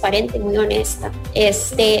transparente, muy honesta,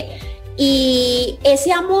 y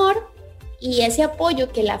ese amor y ese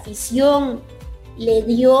apoyo que la afición le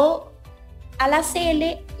dio a la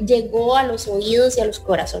CL llegó a los oídos y a los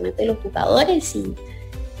corazones de los jugadores,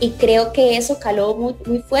 y creo que eso caló muy,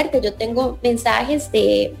 muy fuerte. Yo tengo mensajes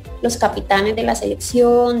de los capitanes de la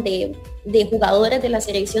selección, de jugadores de la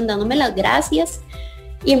selección dándome las gracias,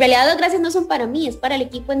 y en realidad las gracias no son para mí, es para el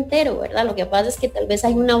equipo entero, ¿verdad? Lo que pasa es que tal vez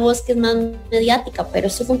hay una voz que es más mediática, pero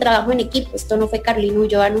esto fue un trabajo en equipo, esto no fue Carolina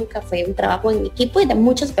Ulloa nunca, fue un trabajo en equipo y de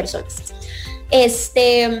muchas personas.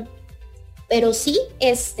 Pero sí,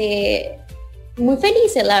 muy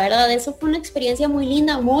felices, la verdad, eso fue una experiencia muy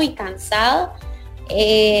linda, muy cansada.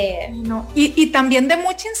 Y también de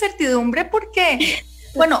mucha incertidumbre porque,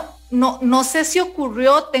 bueno, no sé si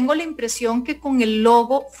ocurrió, tengo la impresión que con el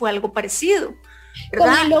logo fue algo parecido, ¿verdad?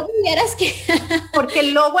 Con el logo vieras que... Porque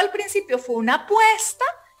el logo al principio fue una apuesta,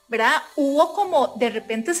 ¿verdad? Hubo como, de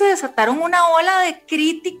repente se desataron una ola de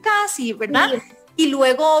críticas, ¿verdad? Sí. Y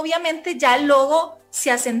luego obviamente ya el logo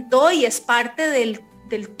se asentó y es parte del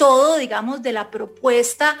del todo, digamos, de la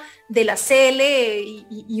propuesta de la CL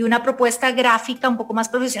y una propuesta gráfica un poco más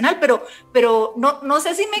profesional, pero no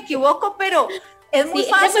sé si me equivoco, pero es muy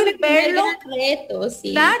fácil verlo. Reto,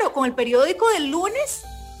 sí. Claro, con el periódico del lunes,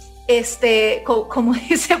 como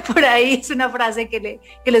dice por ahí, es una frase que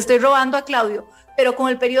le estoy robando a Claudio, pero con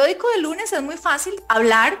el periódico del lunes es muy fácil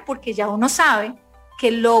hablar porque ya uno sabe que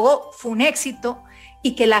el logo fue un éxito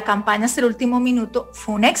y que la campaña hasta el último minuto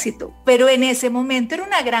fue un éxito, pero en ese momento era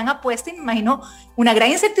una gran apuesta y me imagino una gran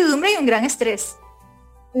incertidumbre y un gran estrés.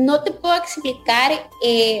 No te puedo explicar,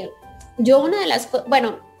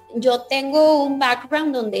 yo tengo un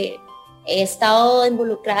background donde he estado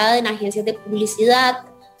involucrada en agencias de publicidad,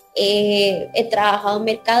 he trabajado en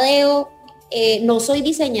mercadeo, no soy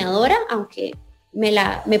diseñadora, aunque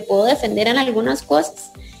me puedo defender en algunas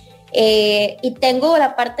cosas, y tengo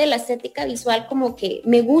la parte de la estética visual, como que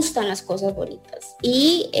me gustan las cosas bonitas,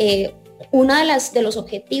 y uno de los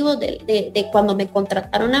objetivos de cuando me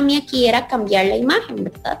contrataron a mí aquí era cambiar la imagen,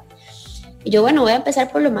 ¿verdad? Y yo, bueno, voy a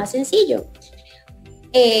empezar por lo más sencillo.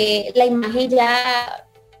 La imagen ya,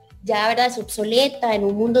 ¿verdad?, es obsoleta, en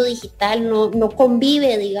un mundo digital no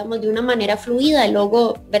convive, digamos, de una manera fluida. El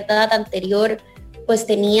logo, ¿verdad?, anterior, pues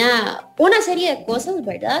tenía una serie de cosas,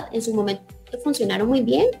 ¿verdad? En su momento funcionaron muy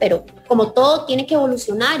bien, pero como todo tiene que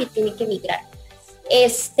evolucionar y tiene que migrar.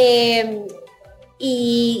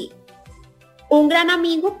 Y un gran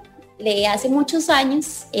amigo de hace muchos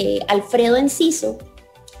años, Alfredo Enciso,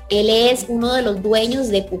 él es uno de los dueños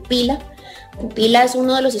de Pupila. Pupila es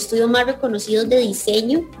uno de los estudios más reconocidos de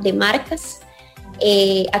diseño de marcas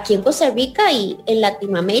aquí en Costa Rica y en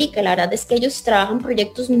Latinoamérica. La verdad es que ellos trabajan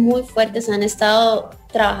proyectos muy fuertes, han estado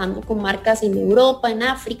trabajando con marcas en Europa, en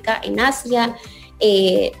África, en Asia.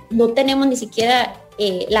 No tenemos ni siquiera,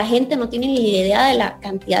 la gente no tiene ni idea de la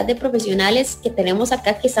cantidad de profesionales que tenemos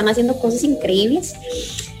acá que están haciendo cosas increíbles.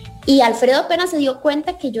 Y Alfredo apenas se dio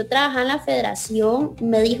cuenta que yo trabajaba en la federación,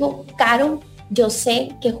 me dijo: Caro, yo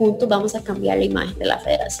sé que juntos vamos a cambiar la imagen de la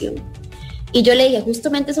federación. Y yo le dije,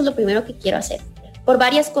 justamente eso es lo primero que quiero hacer, por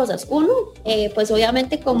varias cosas. Uno, pues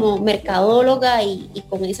obviamente como mercadóloga y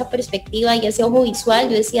con esa perspectiva y ese ojo visual,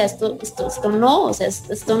 yo decía, esto no, o sea,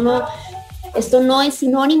 esto no es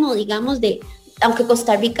sinónimo, digamos, de, aunque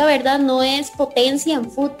Costa Rica, ¿verdad?, no es potencia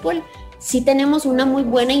en fútbol, sí tenemos una muy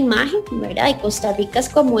buena imagen, ¿verdad? Y Costa Rica es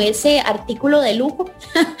como ese artículo de lujo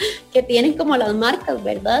que tienen como las marcas,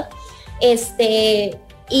 ¿verdad?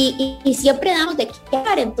 Y siempre damos de qué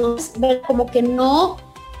hablar, entonces como que no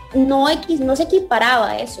se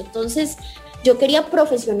equiparaba eso. Entonces yo quería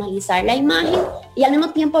profesionalizar la imagen y al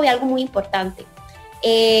mismo tiempo había algo muy importante.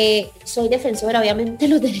 Soy defensora, obviamente,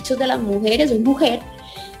 de los derechos de las mujeres, soy mujer,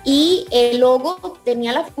 y el logo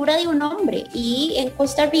tenía la figura de un hombre, y en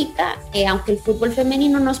Costa Rica, aunque el fútbol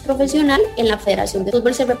femenino no es profesional, en la Federación de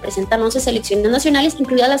Fútbol se representan 11 selecciones nacionales,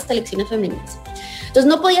 incluidas las selecciones femeninas. Entonces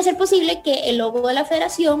no podía ser posible que el logo de la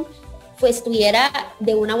federación pues estuviera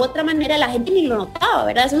de una u otra manera, la gente ni lo notaba,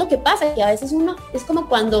 ¿verdad? Eso es lo que pasa, que a veces uno, es como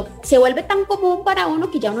cuando se vuelve tan común para uno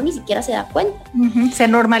que ya uno ni siquiera se da cuenta. Se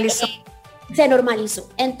normalizó. Se normalizó.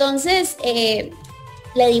 Entonces,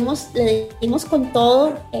 le dimos con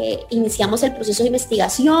todo, iniciamos el proceso de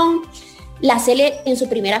investigación. La CL en su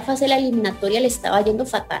primera fase de la eliminatoria le estaba yendo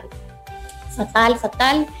fatal.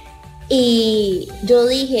 Y yo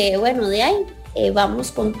dije, bueno, de ahí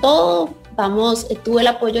vamos con todo, tuve el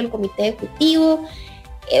apoyo del comité ejecutivo.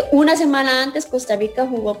 Una semana antes Costa Rica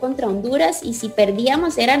jugó contra Honduras y si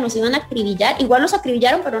perdíamos nos iban a acribillar. Igual nos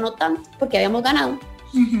acribillaron, pero no tanto, porque habíamos ganado.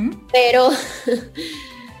 Uh-huh.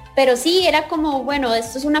 Pero sí, era como, bueno,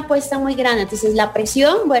 esto es una apuesta muy grande. Entonces la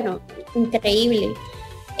presión, bueno, increíble.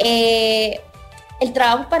 El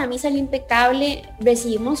trabajo para mí salió impecable,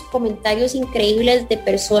 recibimos comentarios increíbles de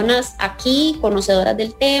personas aquí, conocedoras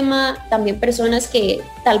del tema, también personas que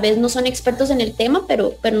tal vez no son expertos en el tema,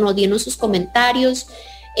 pero nos dieron sus comentarios,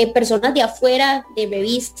 personas de afuera, de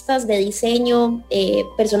revistas, de diseño,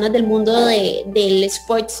 personas del mundo de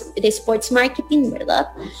sports marketing, ¿verdad?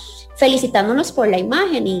 Felicitándonos por la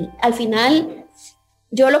imagen. Y al final,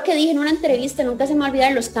 yo lo que dije en una entrevista, nunca se me va a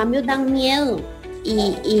olvidar, los cambios dan miedo.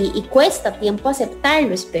 Y cuesta tiempo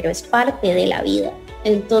aceptarlos, pero es parte de la vida.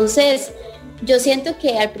 Entonces yo siento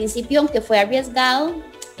que al principio, aunque fue arriesgado,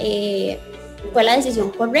 fue la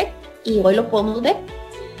decisión correcta y hoy lo podemos ver.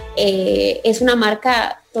 Es una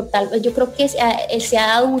marca total, yo creo que se ha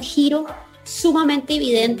dado un giro sumamente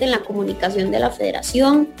evidente en la comunicación de la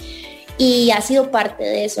federación y ha sido parte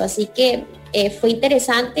de eso, así que fue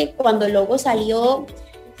interesante. Cuando el logo salió,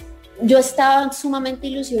 yo estaba sumamente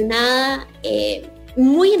ilusionada,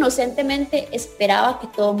 muy inocentemente esperaba que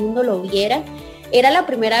todo el mundo lo viera era la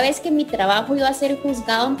primera vez que mi trabajo iba a ser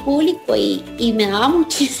juzgado en público y me daba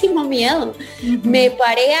muchísimo miedo. Me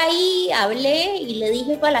paré ahí, hablé y le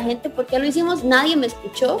dije a la gente por qué lo hicimos, nadie me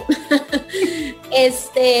escuchó.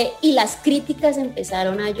 Y las críticas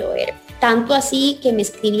empezaron a llover, tanto así que me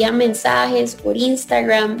escribían mensajes por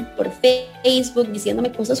Instagram, por Facebook,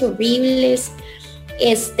 diciéndome cosas horribles.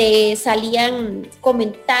 Salían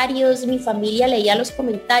comentarios, mi familia leía los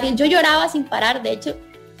comentarios, yo lloraba sin parar. De hecho,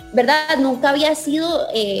 ¿verdad? Nunca había sido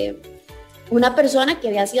una persona que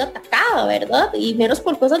había sido atacada, ¿verdad? Y menos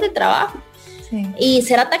por cosas de trabajo. Sí. Y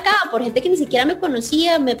ser atacada por gente que ni siquiera me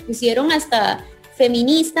conocía, me pusieron hasta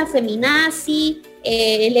feminista, feminazi,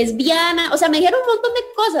 lesbiana, o sea, me dijeron un montón de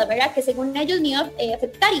cosas, ¿verdad? Que según ellos me iban a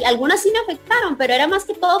afectar, y algunas sí me afectaron, pero era más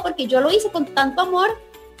que todo porque yo lo hice con tanto amor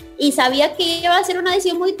y sabía que iba a ser una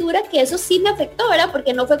decisión muy dura, que eso sí me afectó, ¿verdad?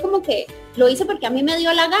 Porque no fue como que lo hice porque a mí me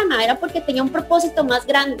dio la gana, era porque tenía un propósito más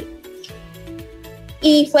grande.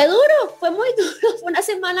 Y fue duro, fue muy duro, fue una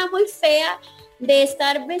semana muy fea de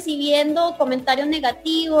estar recibiendo comentarios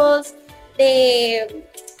negativos, de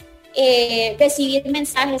recibir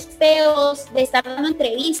mensajes feos, de estar dando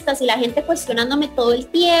entrevistas y la gente cuestionándome todo el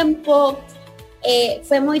tiempo.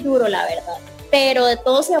 Fue muy duro, la verdad, pero de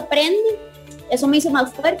todo se aprende. Eso me hizo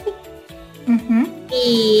más fuerte.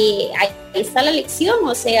 Y ahí está la lección,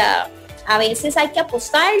 o sea, a veces hay que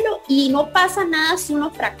apostarlo y no pasa nada si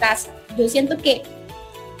uno fracasa. Yo siento que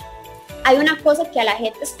hay una cosa que a la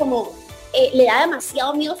gente es como, le da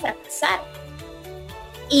demasiado miedo fracasar.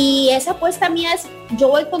 Y esa apuesta mía es, yo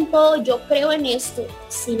voy con todo, yo creo en esto.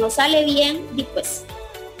 Si no sale bien, pues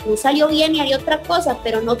no salió bien y haré otra cosa,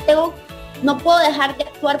 pero no puedo dejar de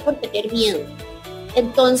actuar por tener miedo.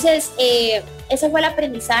 Entonces, ese fue el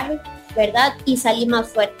aprendizaje, ¿verdad? Y salí más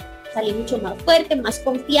fuerte, salí mucho más fuerte, más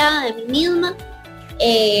confiada de mí misma,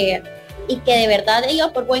 y que de verdad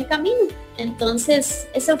iba por buen camino. Entonces,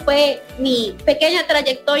 eso fue mi pequeña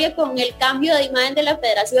trayectoria con el cambio de imagen de la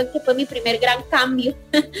federación, que fue mi primer gran cambio.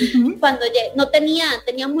 Cuando no tenía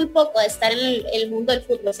muy poco de estar en el mundo del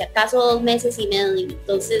fútbol, si acaso 2 meses y medio,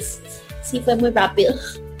 entonces sí fue muy rápido.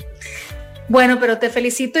 Bueno, pero te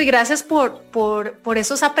felicito y gracias por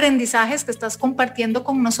esos aprendizajes que estás compartiendo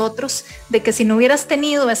con nosotros, de que si no hubieras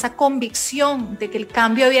tenido esa convicción de que el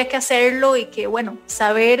cambio había que hacerlo y que, bueno,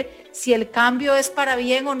 saber si el cambio es para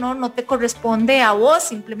bien o no, no te corresponde a vos,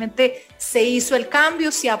 simplemente se hizo el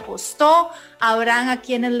cambio, se apostó, habrán a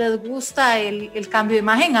quienes les gusta el cambio de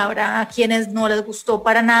imagen, habrán a quienes no les gustó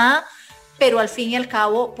para nada, pero al fin y al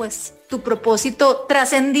cabo, pues tu propósito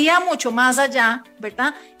trascendía mucho más allá,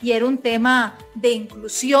 ¿verdad? Y era un tema de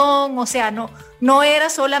inclusión, o sea, no era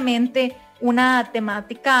solamente una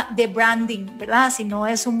temática de branding, ¿verdad? Sino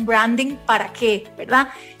es un branding para qué, ¿verdad?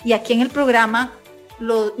 Y aquí en el programa,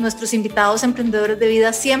 nuestros invitados emprendedores de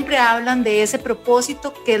vida siempre hablan de ese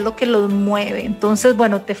propósito, que es lo que los mueve. Entonces,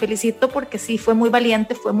 bueno, te felicito porque sí, fue muy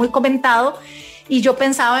valiente, fue muy comentado. Y yo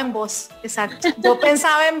pensaba en vos, exacto. Yo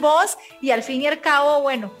pensaba en vos y al fin y al cabo,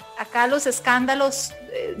 bueno, acá los escándalos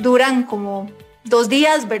duran como 2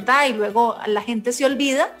 días, ¿verdad? Y luego la gente se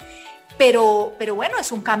olvida, pero bueno,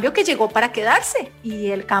 es un cambio que llegó para quedarse y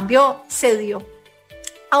el cambio se dio.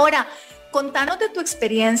 Ahora, contanos de tu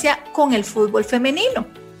experiencia con el fútbol femenino,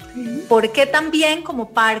 porque también como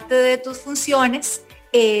parte de tus funciones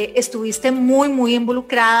estuviste muy, muy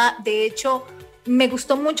involucrada. De hecho, me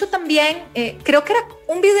gustó mucho también, creo que era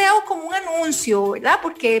un video como un anuncio, ¿verdad?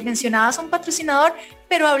 Porque mencionabas a un patrocinador,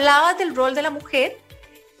 pero hablabas del rol de la mujer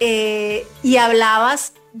y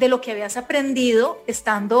hablabas de lo que habías aprendido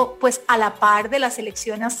estando pues a la par de las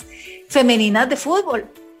selecciones femeninas de fútbol.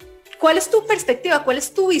 ¿Cuál es tu perspectiva? ¿Cuál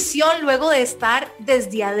es tu visión luego de estar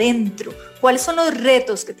desde adentro? ¿Cuáles son los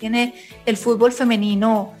retos que tiene el fútbol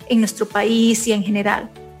femenino en nuestro país y en general?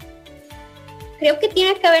 Creo que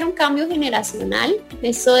tiene que haber un cambio generacional,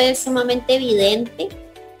 eso es sumamente evidente.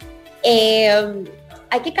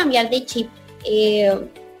 Hay que cambiar de chip.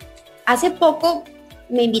 Hace poco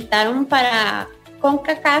me invitaron para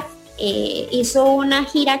CONCACAF, hizo una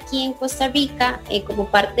gira aquí en Costa Rica como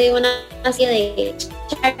parte de una serie de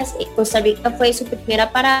charlas. Costa Rica fue su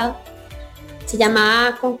primera parada, se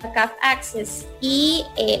llamaba CONCACAF Access y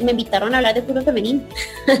me invitaron a hablar de fútbol femenino.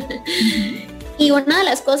 Y una de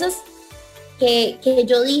las cosas que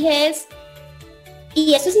yo dije es,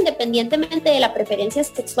 y eso es independientemente de la preferencia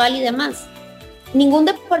sexual y demás, ningún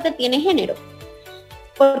deporte tiene género,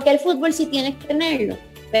 porque el fútbol sí tiene que tenerlo,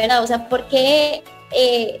 ¿verdad? O sea, porque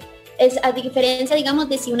es a diferencia, digamos,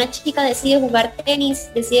 de si una chica decide jugar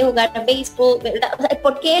tenis, decide jugar béisbol, ¿verdad? O sea,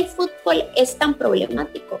 ¿por qué el fútbol es tan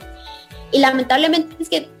problemático? Y lamentablemente es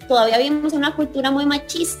que todavía vivimos en una cultura muy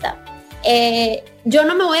machista, Yo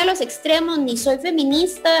no me voy a los extremos, ni soy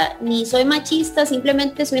feminista, ni soy machista,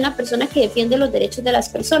 simplemente soy una persona que defiende los derechos de las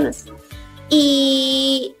personas.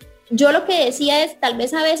 Y yo lo que decía es, tal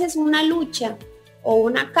vez a veces una lucha o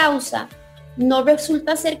una causa no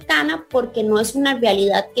resulta cercana porque no es una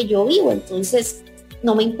realidad que yo vivo, entonces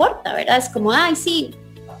no me importa, ¿verdad? Es como, ay, sí,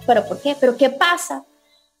 pero ¿por qué? ¿Pero qué pasa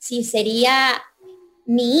si sería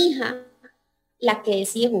mi hija la que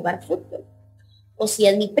decide jugar fútbol? O si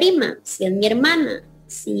es mi prima, si es mi hermana,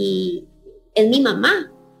 si es mi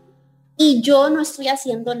mamá. Y yo no estoy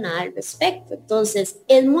haciendo nada al respecto. Entonces,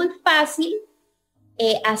 es muy fácil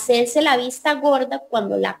hacerse la vista gorda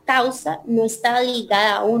cuando la causa no está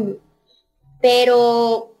ligada a uno.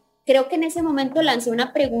 Pero creo que en ese momento lancé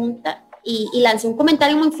una pregunta y lancé un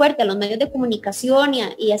comentario muy fuerte a los medios de comunicación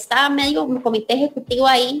y estaba medio un comité ejecutivo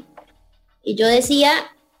ahí. Y yo decía,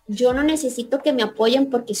 yo no necesito que me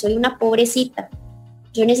apoyen porque soy una pobrecita.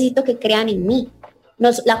 Yo necesito que crean en mí.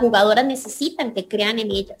 Las jugadoras necesitan que crean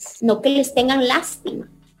en ellas, no que les tengan lástima.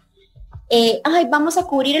 Ay, vamos a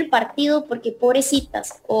cubrir el partido porque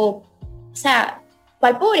pobrecitas. O sea,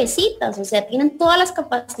 ¿cuál pobrecitas? O sea, tienen todas las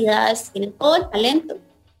capacidades, tienen todo el talento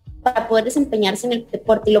para poder desempeñarse en el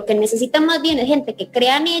deporte. Y lo que necesitan más bien es gente que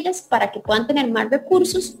crea en ellas para que puedan tener más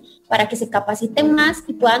recursos, para que se capaciten más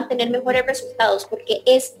y puedan tener mejores resultados, porque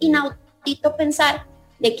es inaudito pensar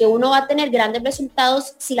de que uno va a tener grandes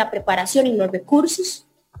resultados si la preparación y los recursos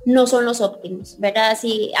no son los óptimos, ¿verdad?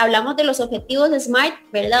 Si hablamos de los objetivos de SMART,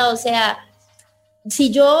 ¿verdad? O sea,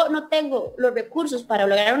 si yo no tengo los recursos para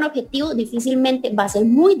lograr un objetivo, difícilmente va a ser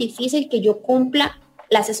muy difícil que yo cumpla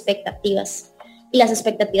las expectativas. Y las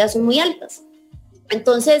expectativas son muy altas.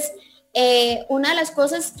 Entonces, una de las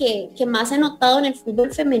cosas que más he notado en el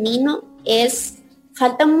fútbol femenino es,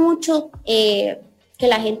 falta mucho que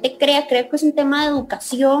la gente creo que es un tema de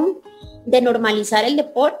educación, de normalizar el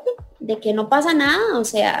deporte, de que no pasa nada. O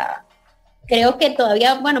sea, creo que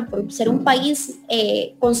todavía, bueno, por ser un país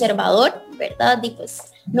conservador, ¿verdad? Y pues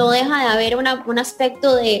no deja de haber un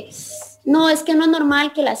aspecto de, no, es que no es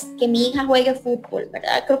normal que mi hija juegue fútbol,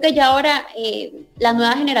 ¿verdad? Creo que ya ahora las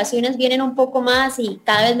nuevas generaciones vienen un poco más y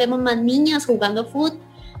cada vez vemos más niñas jugando fútbol.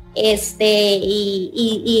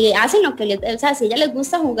 Y hacen lo que o sea, si a ellas les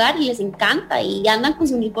gusta jugar y les encanta y andan con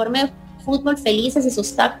su uniforme de fútbol felices y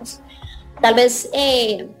sus tacos. Tal vez,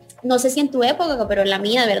 no sé si en tu época, pero en la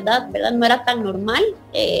mía, ¿verdad? No era tan normal.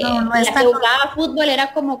 No es la tan que jugaba fútbol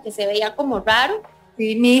era como que se veía como raro.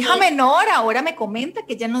 Sí, mi hija menor ahora me comenta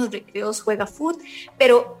que ya en los recreos juega fútbol,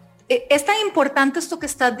 pero es tan importante esto que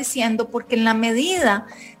estás diciendo, porque en la medida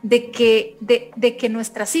de que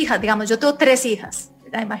nuestras hijas, digamos, yo tengo 3 hijas,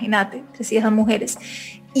 imagínate, 3 hijas mujeres,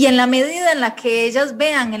 y en la medida en la que ellas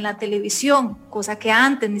vean en la televisión, cosa que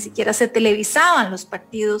antes ni siquiera se televisaban los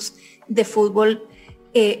partidos de fútbol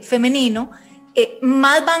femenino,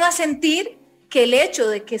 más van a sentir que el hecho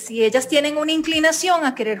de que si ellas tienen una inclinación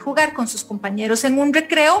a querer jugar con sus compañeros en un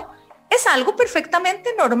recreo, es algo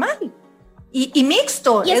perfectamente normal y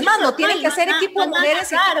mixto. Y es más, no tienen que ser equipos de mujeres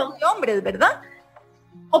y equipos de hombres, ¿verdad?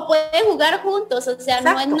 O pueden jugar juntos, o sea,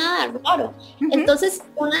 exacto, no es nada raro. Entonces,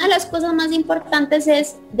 una de las cosas más importantes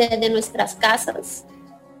es, desde nuestras casas,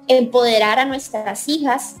 empoderar a nuestras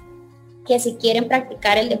hijas que si quieren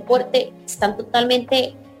practicar el deporte, están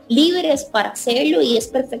totalmente libres para hacerlo y es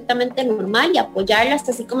perfectamente normal, y apoyarlas,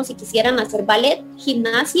 así como si quisieran hacer ballet,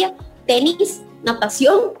 gimnasia, tenis,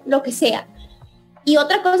 natación, lo que sea. Y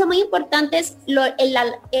otra cosa muy importante es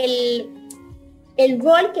el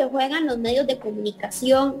rol que juegan los medios de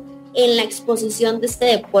comunicación en la exposición de este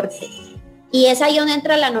deporte. Y es ahí donde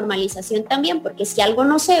entra la normalización también, porque si algo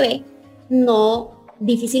no se ve,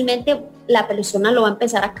 difícilmente la persona lo va a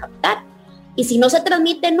empezar a captar. Y si no se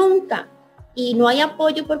transmite nunca y no hay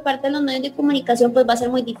apoyo por parte de los medios de comunicación, pues va a ser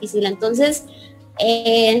muy difícil. Entonces,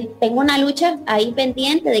 tengo una lucha ahí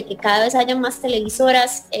pendiente de que cada vez haya más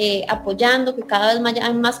televisoras apoyando, que cada vez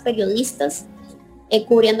haya más periodistas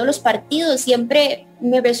cubriendo los partidos. Siempre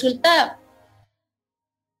me resulta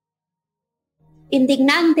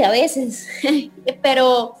indignante a veces,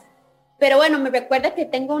 pero bueno, me recuerda que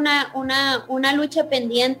tengo una lucha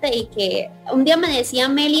pendiente, y que un día me decía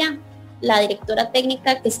Amelia, la directora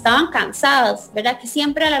técnica, que estaban cansadas, ¿verdad? Que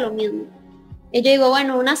siempre era lo mismo. Y yo digo,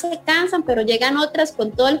 bueno, unas se cansan, pero llegan otras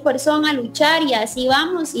con todo el fuerzón a luchar, y así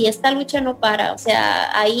vamos, y esta lucha no para. O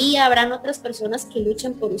sea, ahí habrán otras personas que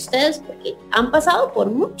luchen por ustedes, porque han pasado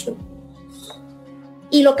por mucho.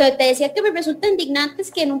 Y lo que te decía que me resulta indignante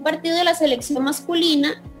es que en un partido de la selección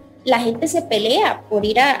masculina, la gente se pelea por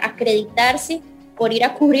ir a acreditarse, por ir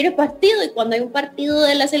a cubrir el partido, y cuando hay un partido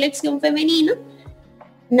de la selección femenina,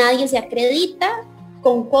 nadie se acredita,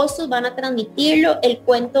 con costos van a transmitirlo. El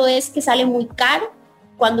cuento es que sale muy caro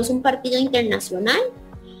cuando es un partido internacional.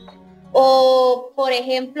 O, por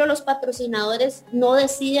ejemplo, los patrocinadores no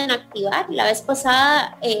deciden activar. La vez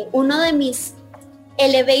pasada, uno de mis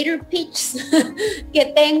elevator pitch que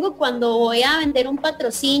tengo cuando voy a vender un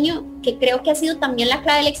patrocinio, que creo que ha sido también la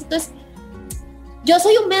clave del éxito, es: yo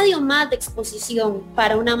soy un medio más de exposición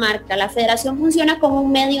para una marca. La federación funciona como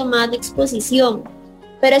un medio más de exposición,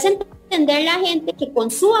 pero es entender la gente que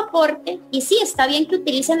con su aporte, y sí, está bien que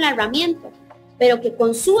utilicen la herramienta, pero que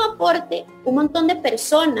con su aporte un montón de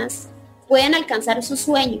personas pueden alcanzar sus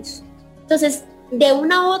sueños. Entonces, de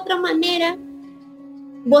una u otra manera,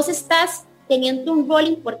 vos estás teniendo un rol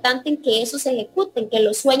importante en que eso se ejecute, en que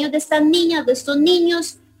los sueños de estas niñas, de estos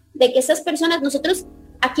niños, de que esas personas, nosotros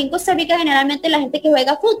aquí en Costa Rica generalmente la gente que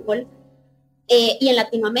juega fútbol y en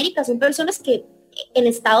Latinoamérica son personas que en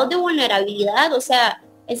estados de vulnerabilidad, o sea,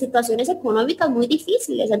 en situaciones económicas muy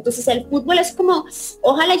difíciles. Entonces el fútbol es como,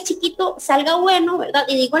 ojalá el chiquito salga bueno, ¿verdad?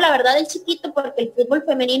 Y digo la verdad del chiquito porque el fútbol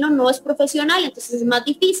femenino no es profesional, entonces es más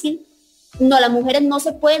difícil. No, las mujeres no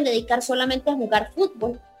se pueden dedicar solamente a jugar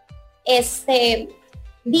fútbol.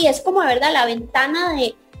 Y es como, ¿verdad? La ventana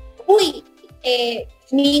de,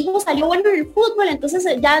 mi hijo salió bueno en el fútbol, entonces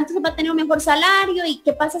va a tener un mejor salario, y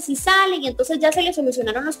qué pasa si sale, y entonces ya se le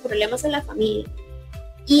solucionaron los problemas en la familia.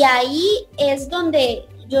 Y ahí es donde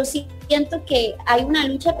yo siento que hay una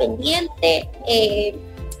lucha pendiente,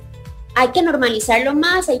 hay que normalizarlo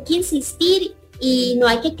más, hay que insistir y no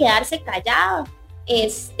hay que quedarse callado.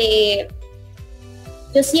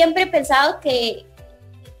 Yo siempre he pensado que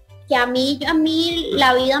a mí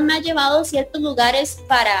la vida me ha llevado a ciertos lugares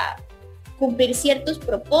para cumplir ciertos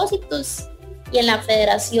propósitos, y en la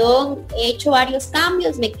federación he hecho varios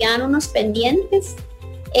cambios, me quedan unos pendientes,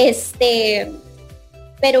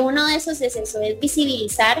 pero uno de esos es eso, es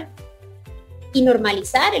visibilizar y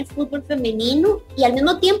normalizar el fútbol femenino, y al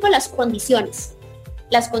mismo tiempo las condiciones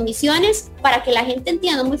para que la gente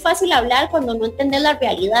entienda. Es muy fácil hablar cuando no entiendes la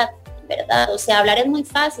realidad, ¿verdad? O sea, hablar es muy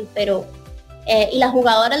fácil, pero y las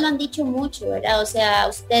jugadoras lo han dicho mucho, ¿verdad? O sea,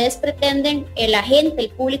 ustedes pretenden, la gente, el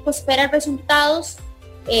público espera resultados,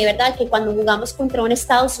 ¿verdad? Que cuando jugamos contra un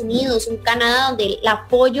Estados Unidos, un Canadá, donde el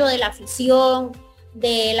apoyo de la afición,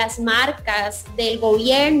 de las marcas, del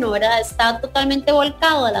gobierno, ¿verdad?, está totalmente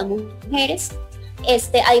volcado a las mujeres,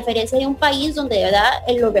 a diferencia de un país donde, de verdad,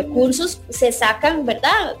 los recursos se sacan,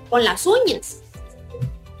 ¿verdad?, con las uñas.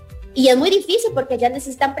 Y es muy difícil porque ellas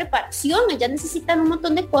necesitan preparación, ellas necesitan un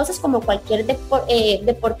montón de cosas como cualquier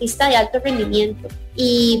deportista de alto rendimiento.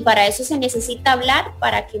 Y para eso se necesita hablar,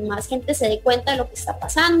 para que más gente se dé cuenta de lo que está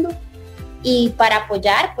pasando y para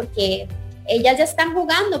apoyar, porque ellas ya están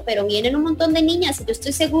jugando, pero vienen un montón de niñas, y yo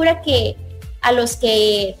estoy segura que a los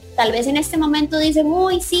que tal vez en este momento dicen,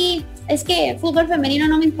 sí, es que fútbol femenino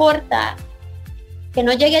no me importa, que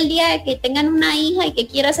no llegue el día de que tengan una hija y que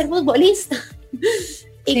quiera ser futbolista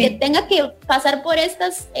y que tenga que pasar por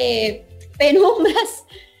estas penumbras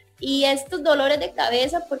y estos dolores de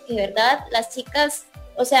cabeza, porque de verdad las chicas,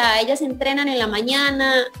 o sea, ellas entrenan en la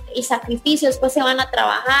mañana y sacrificio, después se van a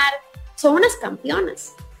trabajar, son unas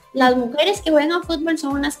campeonas. Las mujeres que juegan a fútbol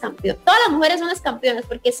son unas campeonas. Todas las mujeres son unas campeonas,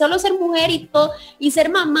 porque solo ser mujer y ser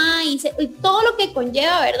mamá y todo lo que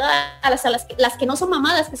conlleva, ¿verdad? A las que no son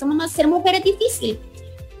mamás, las que son mamás, ser mujer es difícil.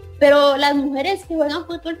 Pero las mujeres que juegan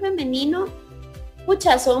fútbol femenino,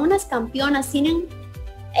 son unas campeonas,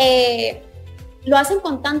 lo hacen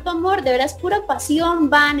con tanto amor, de verdad es pura pasión,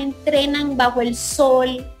 van, entrenan bajo el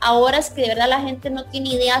sol, a horas que de verdad la gente no tiene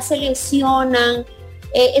idea, se lesionan,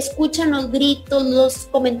 escuchan los gritos, los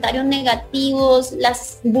comentarios negativos,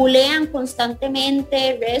 las bulean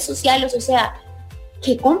constantemente, redes sociales, o sea,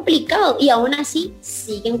 qué complicado, y aún así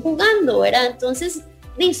siguen jugando, ¿verdad? Entonces,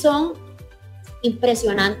 son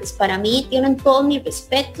impresionantes, para mí tienen todos mis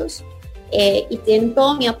respetos, y tienen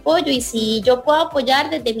todo mi apoyo, y si yo puedo apoyar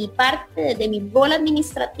desde mi parte, desde mi rol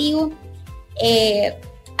administrativo,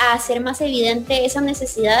 a hacer más evidente esas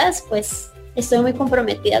necesidades, pues estoy muy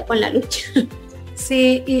comprometida con la lucha.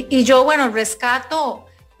 Sí, y yo, rescato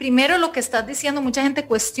primero lo que estás diciendo. Mucha gente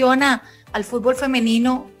cuestiona al fútbol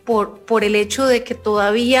femenino por el hecho de que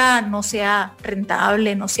todavía no sea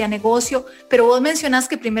rentable, no sea negocio, pero vos mencionás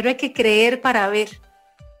que primero hay que creer para ver,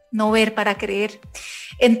 no ver para creer.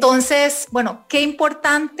 Entonces, qué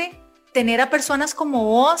importante tener a personas como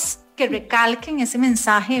vos que recalquen ese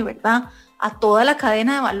mensaje, ¿verdad?, a toda la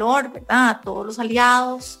cadena de valor, ¿verdad?, a todos los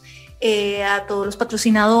aliados, a todos los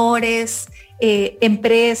patrocinadores,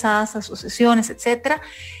 empresas, asociaciones, etcétera,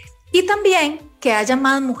 y también que haya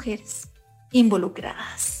más mujeres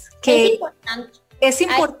involucradas. Es importante. es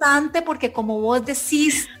importante porque, como vos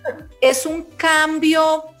decís, es un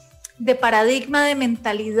cambio de paradigma, de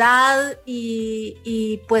mentalidad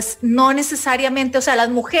y pues no necesariamente, o sea, las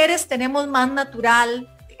mujeres tenemos más natural,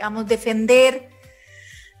 digamos, defender,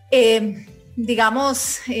 es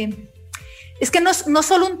que no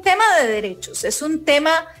solo un tema de derechos, es un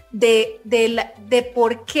tema de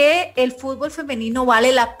por qué el fútbol femenino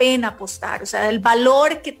vale la pena apostar, o sea, el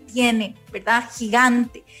valor que tiene, ¿verdad?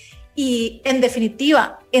 Gigante. Y en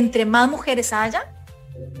definitiva, entre más mujeres haya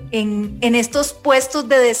en estos puestos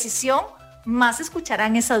de decisión, más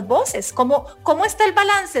escucharán esas voces. ¿Cómo está el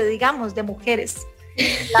balance, digamos, de mujeres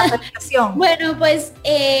en la federación? Bueno, pues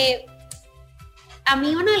a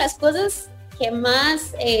mí una de las cosas que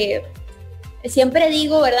más siempre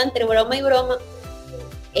digo, ¿verdad? Entre broma y broma,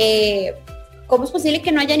 ¿cómo es posible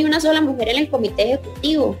que no haya ni una sola mujer en el comité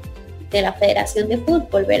ejecutivo de la Federación de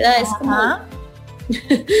Fútbol, ¿verdad? Es como...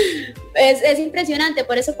 es impresionante,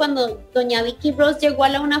 por eso cuando doña Vicky Ross llegó a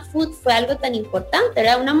la UNAFUT fue algo tan importante,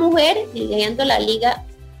 era una mujer dirigiendo la liga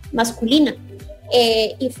masculina,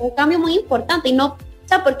 y fue un cambio muy importante, y no, o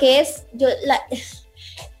sea, porque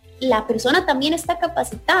la persona también está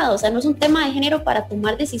capacitada, o sea, no es un tema de género para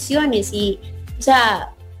tomar decisiones, y, o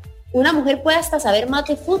sea, una mujer puede hasta saber más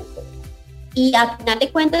de fútbol, y al final de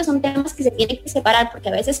cuentas son temas que se tienen que separar, porque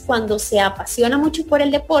a veces cuando se apasiona mucho por el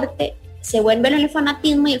deporte, se vuelve en el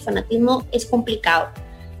fanatismo, y el fanatismo es complicado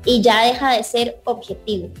y ya deja de ser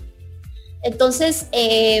objetivo. Entonces,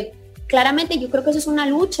 claramente yo creo que eso es una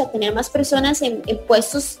lucha, tener más personas en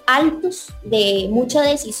puestos altos de mucha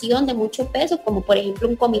decisión, de mucho peso, como por ejemplo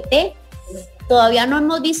un comité. Todavía no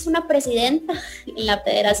hemos visto una presidenta en la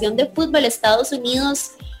Federación de Fútbol. Estados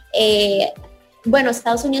Unidos,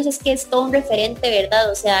 Estados Unidos es que es todo un referente,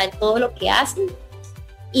 ¿verdad? O sea, en todo lo que hacen.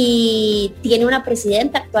 Y tiene una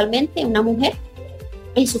presidenta actualmente, una mujer,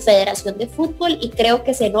 en su federación de fútbol, y creo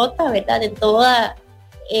que se nota, ¿verdad?, en todos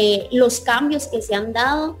los cambios que se han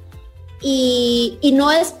dado, y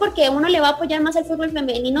no es porque uno le va a apoyar más al fútbol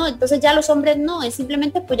femenino, entonces ya los hombres no, es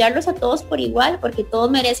simplemente apoyarlos a todos por igual, porque todos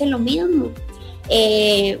merecen lo mismo,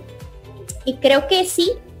 y creo que sí,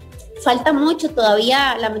 falta mucho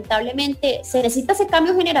todavía, lamentablemente, se necesita ese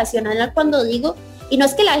cambio generacional cuando digo, y no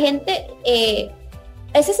es que la gente...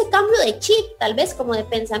 es ese cambio de chip, tal vez como de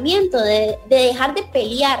pensamiento, de dejar de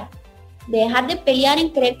pelear en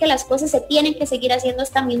creer que las cosas se tienen que seguir haciendo de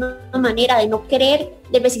esta misma manera, de no querer,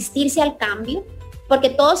 de resistirse al cambio, porque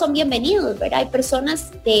todos son bienvenidos, ¿verdad? Hay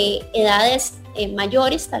personas de edades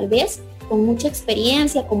mayores, tal vez, con mucha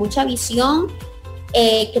experiencia, con mucha visión,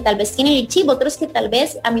 que tal vez tienen el chip, otros que tal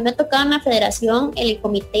vez, a mí me ha tocado en la federación, en el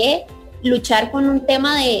comité, luchar con un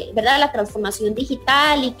tema de, ¿verdad?, la transformación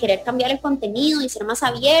digital y querer cambiar el contenido y ser más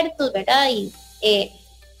abiertos, ¿verdad?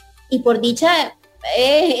 Y por dicha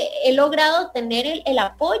he logrado tener el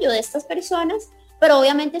apoyo de estas personas, pero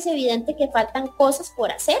obviamente es evidente que faltan cosas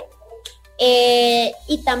por hacer.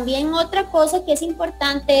 Y también otra cosa que es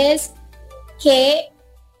importante es que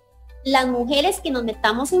las mujeres que nos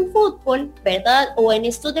metamos en fútbol, ¿verdad?, o en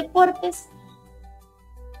estos deportes,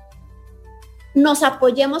 nos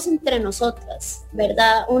apoyemos entre nosotras,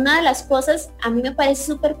 ¿verdad? Una de las cosas a mí me parece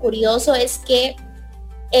súper curioso es que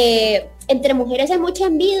entre mujeres hay mucha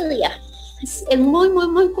envidia, es muy, muy,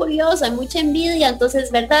 muy curioso, hay mucha envidia,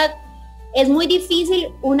 entonces, ¿verdad? Es muy difícil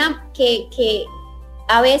que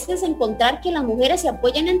a veces encontrar que las mujeres se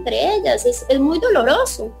apoyen entre ellas, es muy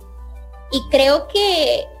doloroso, y creo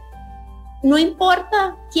que no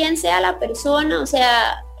importa quién sea la persona, o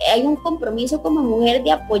sea, hay un compromiso como mujer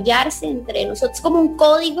de apoyarse entre nosotros, como un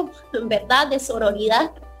código, en verdad, de sororidad,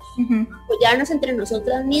 apoyarnos entre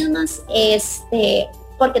nosotras mismas,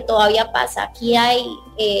 porque todavía pasa, aquí hay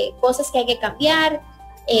cosas que hay que cambiar,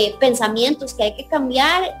 pensamientos que hay que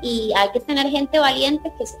cambiar, y hay que tener gente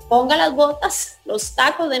valiente que se ponga las botas, los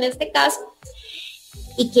tacos en este caso,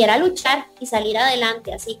 y quiera luchar y salir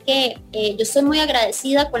adelante. Así que yo estoy muy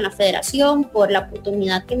agradecida con la federación por la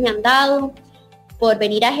oportunidad que me han dado, por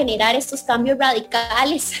venir a generar estos cambios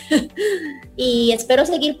radicales y espero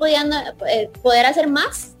seguir poder hacer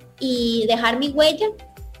más y dejar mi huella,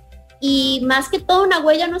 y más que todo una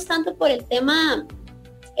huella no es tanto por el tema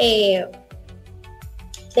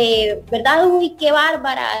de, ¿verdad?, uy, qué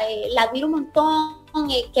bárbara, la admiro un montón,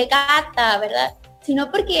 qué gata, ¿verdad?,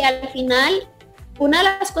 sino porque al final una de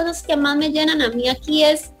las cosas que más me llenan a mí aquí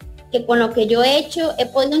es que con lo que yo he hecho he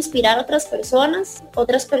podido inspirar a otras personas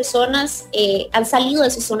han salido de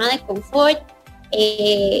su zona de confort,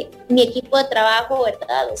 mi equipo de trabajo,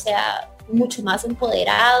 ¿verdad?, o sea, mucho más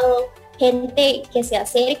empoderado, gente que se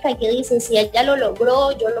acerca y que dice, si ella lo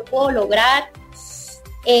logró, yo lo puedo lograr,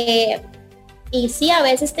 Y sí, a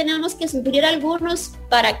veces tenemos que sufrir algunos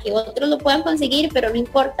para que otros lo puedan conseguir, pero no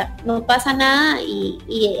importa, no pasa nada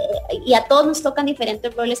y a todos nos tocan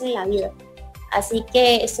diferentes roles en la vida. Así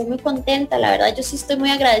que estoy muy contenta, la verdad yo sí estoy muy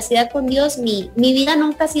agradecida con Dios. Mi vida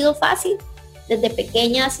nunca ha sido fácil, desde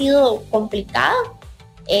pequeña ha sido complicada.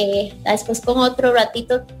 Después con otro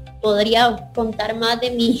ratito podría contar más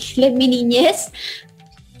de mi niñez,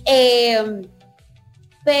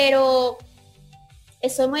 pero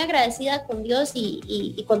estoy muy agradecida con Dios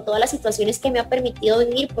y con todas las situaciones que me ha permitido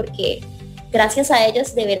vivir, porque gracias a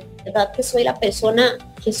ellas de verdad que soy la persona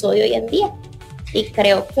que soy hoy en día, y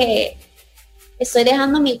creo que estoy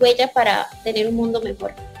dejando mi huella para tener un mundo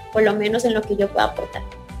mejor, por lo menos en lo que yo pueda aportar.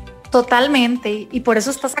 Totalmente, y por eso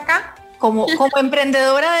estás acá, como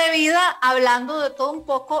emprendedora de vida, hablando de todo un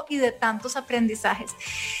poco y de tantos aprendizajes.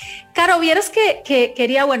 Caro, vieras que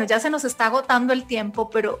quería, bueno, ya se nos está agotando el tiempo,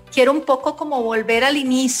 pero quiero un poco como volver al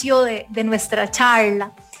inicio de nuestra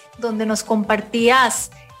charla, donde nos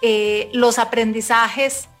compartías los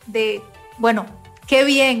aprendizajes de, bueno, qué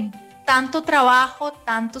bien, tanto trabajo,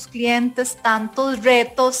 tantos clientes, tantos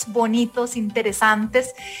retos bonitos,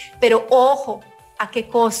 interesantes, pero ojo, ¿a qué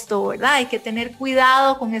costo, verdad? Hay que tener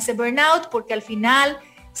cuidado con ese burnout, porque al final,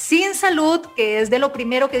 sin salud, que es de lo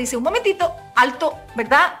primero que dice, un momentito, alto,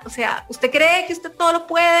 ¿verdad? O sea, usted cree que usted todo lo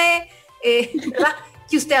puede, ¿verdad?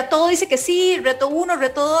 Que usted a todo dice que sí, reto 1,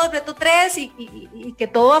 reto 2, reto 3 y que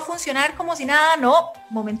todo va a funcionar como si nada. No,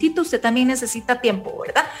 momentito, usted también necesita tiempo,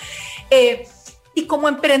 ¿verdad? Y como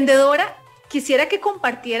emprendedora, quisiera que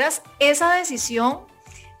compartieras esa decisión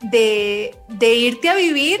de irte a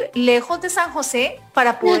vivir lejos de San José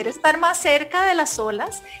para poder estar más cerca de las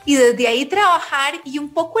olas y desde ahí trabajar, y un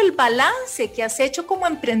poco el balance que has hecho como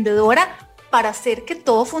emprendedora para hacer que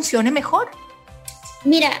todo funcione mejor.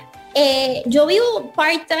 Mira, yo vivo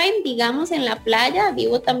part-time, digamos, en la playa,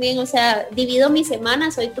 vivo también, o sea, divido mi semana,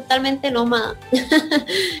 soy totalmente nómada.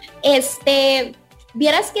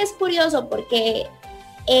 Vieras que es curioso porque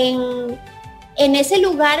en ese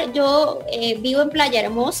lugar yo vivo en Playa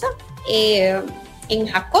Hermosa, en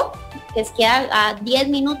Jacó, que queda a 10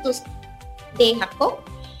 minutos de Jacó,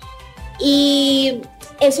 y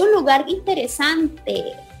es un lugar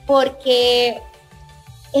interesante porque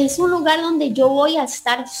es un lugar donde yo voy a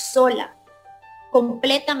estar sola,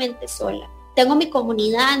 completamente sola. Tengo mi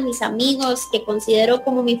comunidad, mis amigos que considero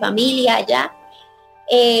como mi familia allá,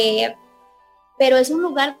 pero es un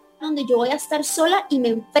lugar donde yo voy a estar sola y me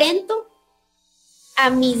enfrento a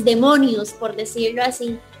mis demonios, por decirlo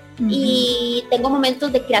así. Uh-huh. Y tengo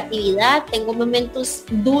momentos de creatividad, tengo momentos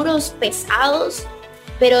duros, pesados,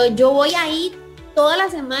 pero yo voy ahí todas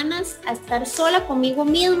las semanas a estar sola conmigo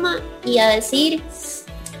misma y a decir,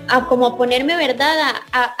 a como ponerme, ¿verdad?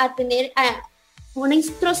 A tener una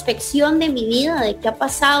introspección de mi vida, de qué ha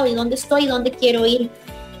pasado y dónde estoy y dónde quiero ir.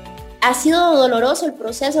 Ha sido doloroso el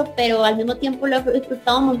proceso, pero al mismo tiempo lo he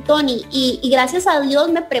disfrutado un montón y gracias a Dios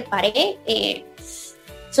me preparé.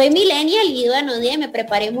 Soy millennial y bueno, me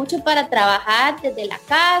preparé mucho para trabajar desde la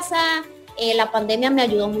casa. La pandemia me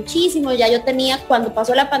ayudó muchísimo. Ya yo tenía, cuando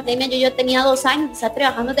pasó la pandemia, yo tenía 2 años de estar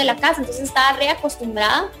trabajando desde la casa, entonces estaba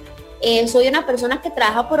reacostumbrada. Soy una persona que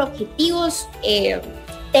trabaja por objetivos.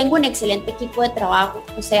 Tengo un excelente equipo de trabajo.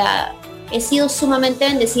 O sea, he sido sumamente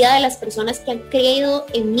bendecida de las personas que han creído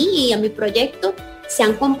en mí y en mi proyecto, se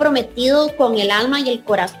han comprometido con el alma y el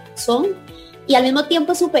corazón. Y al mismo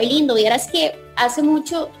tiempo es súper lindo. Vieras que hace un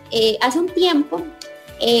tiempo,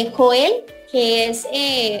 Joel, que es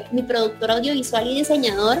mi productor audiovisual y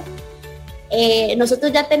diseñador,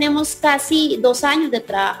 nosotros ya tenemos casi 2 años de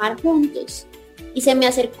trabajar juntos. Y se me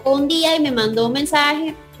acercó un día y me mandó un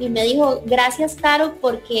mensaje y me dijo, gracias, Caro,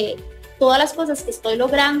 porque todas las cosas que estoy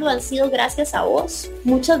logrando han sido gracias a vos,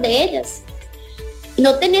 muchas de ellas.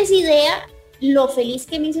 No tenés idea lo feliz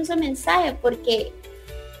que me hizo ese mensaje, porque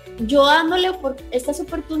yo dándole por estas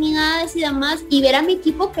oportunidades y demás, y ver a mi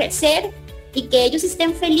equipo crecer y que ellos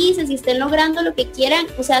estén felices y estén logrando lo que quieran,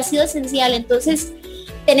 o sea, ha sido esencial. Entonces,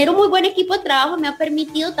 tener un muy buen equipo de trabajo me ha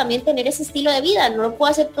permitido también tener ese estilo de vida. No lo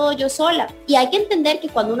puedo hacer todo yo sola. Y hay que entender que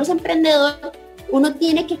cuando uno es emprendedor, uno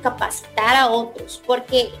tiene que capacitar a otros,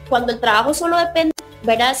 porque cuando el trabajo solo depende,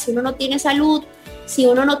 ¿verdad? Si uno no tiene salud, si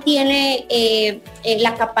uno no tiene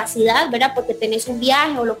la capacidad, ¿verdad? Porque tenés un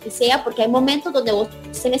viaje o lo que sea, porque hay momentos donde vos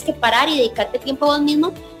tenés que parar y dedicarte tiempo a vos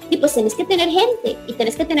mismo, y pues tenés que tener gente, y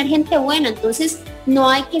tenés que tener gente buena. Entonces no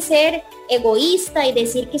hay que ser egoísta y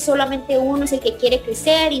decir que solamente uno es el que quiere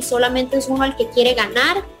crecer y solamente es uno el que quiere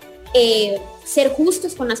ganar. Ser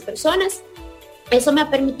justos con las personas. Eso me ha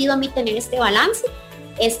permitido a mí tener este balance.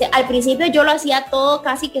 Al principio yo lo hacía todo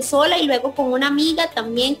casi que sola, y luego con una amiga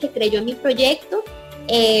también que creyó en mi proyecto,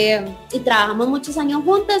 y trabajamos muchos años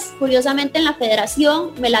juntas. Curiosamente en la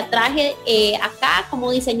federación me la traje acá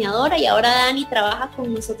como diseñadora y ahora Dani trabaja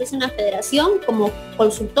con nosotros en la federación como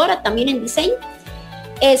consultora también en diseño.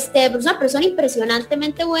 Es una persona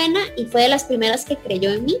impresionantemente buena y fue de las primeras que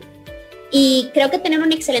creyó en mí. Y creo que tener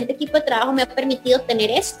un excelente equipo de trabajo me ha permitido tener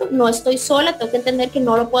esto. No estoy sola, tengo que entender que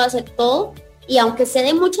no lo puedo hacer todo. Y aunque sé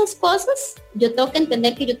de muchas cosas, yo tengo que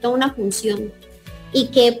entender que yo tengo una función. Y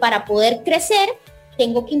que para poder crecer,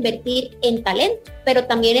 tengo que invertir en talento. Pero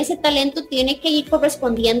también ese talento tiene que ir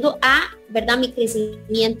correspondiendo a, ¿verdad?, mi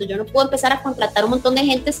crecimiento. Yo no puedo empezar a contratar un montón de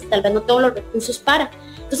gente si tal vez no tengo los recursos para.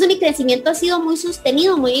 Entonces mi crecimiento ha sido muy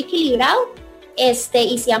sostenido, muy equilibrado,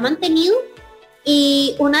 y se ha mantenido.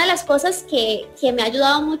 Y una de las cosas que me ha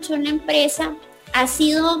ayudado mucho en la empresa ha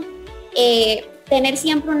sido tener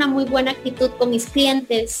siempre una muy buena actitud con mis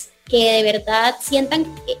clientes, que de verdad sientan,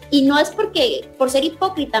 y no es por ser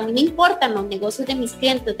hipócrita, a mí me importan los negocios de mis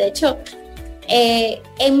clientes. De hecho,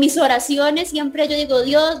 en mis oraciones siempre yo digo,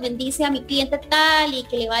 Dios bendice a mi cliente tal y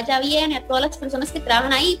que le vaya bien, y a todas las personas que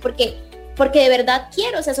trabajan ahí, porque de verdad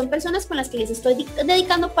quiero, o sea, son personas con las que les estoy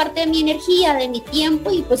dedicando parte de mi energía, de mi tiempo,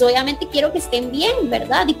 y pues obviamente quiero que estén bien,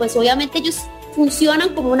 ¿verdad? Y pues obviamente ellos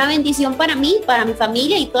funcionan como una bendición para mí, para mi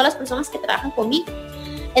familia y todas las personas que trabajan conmigo.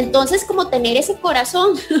 Entonces, como tener ese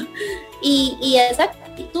corazón y esa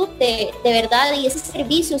actitud de verdad y ese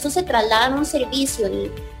servicio, eso se traslada a un servicio, y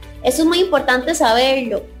eso es muy importante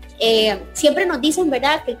saberlo. Siempre nos dicen,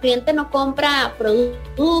 ¿verdad?, que el cliente no compra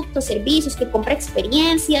productos, servicios, que compra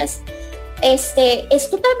experiencias. Es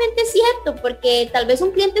totalmente cierto, porque tal vez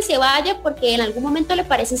un cliente se vaya porque en algún momento le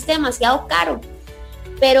pareciste demasiado caro,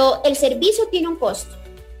 pero el servicio tiene un costo.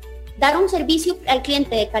 Dar un servicio al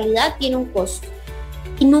cliente de calidad tiene un costo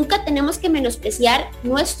y nunca tenemos que menospreciar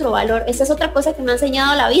nuestro valor. Esa es otra cosa que me ha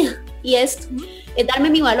enseñado la vida, y es darme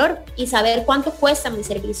mi valor y saber cuánto cuestan mis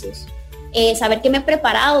servicios. Saber que me he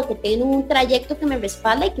preparado, que tengo un trayecto que me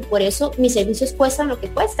respalda y que por eso mis servicios cuestan lo que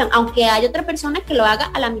cuestan, aunque hay otra persona que lo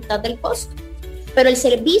haga a la mitad del costo. Pero el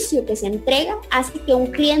servicio que se entrega hace que un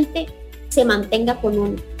cliente se mantenga con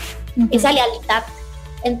uno, esa lealtad.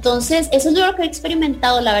 Entonces, eso es lo que he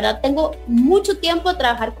experimentado. La verdad, tengo mucho tiempo de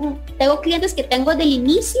trabajar tengo clientes que tengo desde el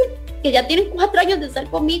inicio, que ya tienen 4 años de estar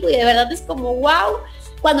conmigo, y de verdad es como wow.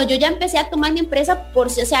 Cuando yo ya empecé a tomar mi empresa,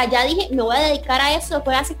 ya dije, me voy a dedicar a esto.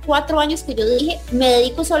 Fue hace 4 años que yo dije, me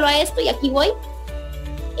dedico solo a esto y aquí voy.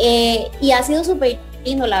 Y ha sido súper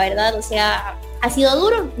lindo, la verdad. O sea, ha sido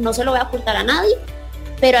duro, no se lo voy a ocultar a nadie,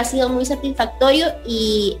 pero ha sido muy satisfactorio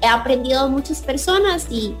y he aprendido de muchas personas,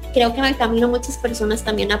 y creo que en el camino muchas personas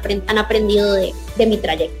también han aprendido de mi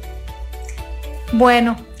trayecto.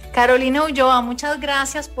 Bueno, Carolina Ulloa, muchas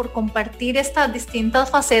gracias por compartir estas distintas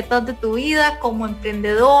facetas de tu vida como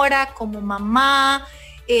emprendedora, como mamá,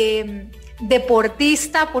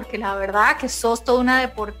 deportista, porque la verdad que sos toda una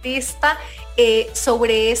deportista,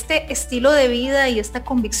 sobre este estilo de vida y esta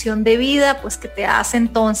convicción de vida, pues que te hace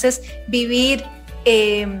entonces vivir,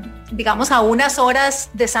 digamos, a unas horas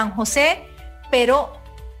de San José, pero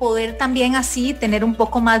poder también así tener un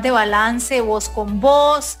poco más de balance, vos con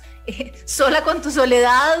vos, sola con tu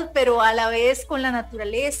soledad, pero a la vez con la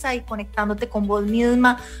naturaleza y conectándote con vos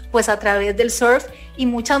misma, pues a través del surf. Y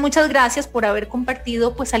muchas gracias por haber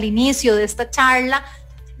compartido, pues al inicio de esta charla,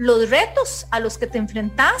 los retos a los que te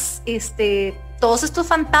enfrentás, todos estos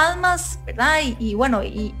fantasmas, ¿verdad? Y bueno,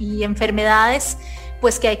 y enfermedades,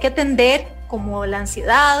 pues que hay que atender, como la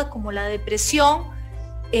ansiedad, como la depresión,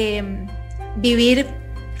 vivir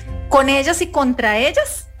con ellas y contra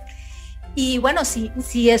ellas. Y bueno,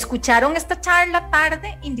 si escucharon esta charla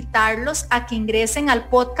tarde, invitarlos a que ingresen al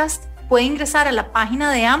podcast. Pueden ingresar a la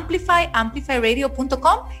página de Amplify,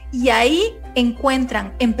 amplifyradio.com, y ahí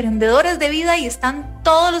encuentran Emprendedores de Vida y están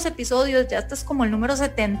todos los episodios. Ya este es como el número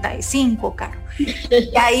 75, Caro.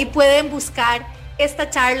 Y ahí pueden buscar esta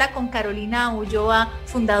charla con Carolina Ulloa,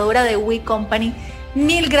 fundadora de We Company.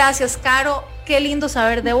 Mil gracias, Caro. Qué lindo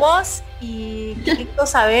saber de vos y qué lindo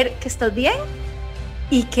saber que estás bien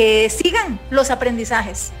y que sigan los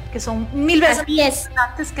aprendizajes, que son 1000 veces más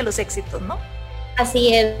importantes que los éxitos, ¿no?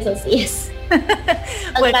 Así es, así es.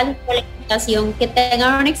 Bueno, gracias por la invitación. Que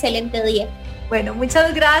tengan un excelente día. Bueno,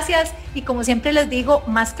 muchas gracias, y como siempre les digo,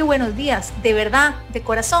 más que buenos días, de verdad, de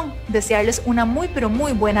corazón, desearles una muy, pero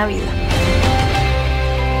muy buena vida.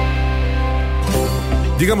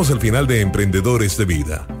 Llegamos al final de Emprendedores de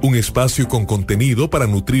Vida, un espacio con contenido para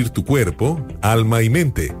nutrir tu cuerpo, alma y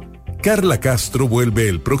mente. Carla Castro vuelve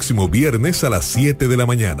el próximo viernes a las 7 de la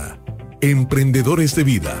mañana. Emprendedores de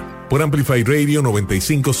Vida, por Amplify Radio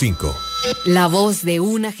 95.5. La voz de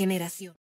una generación.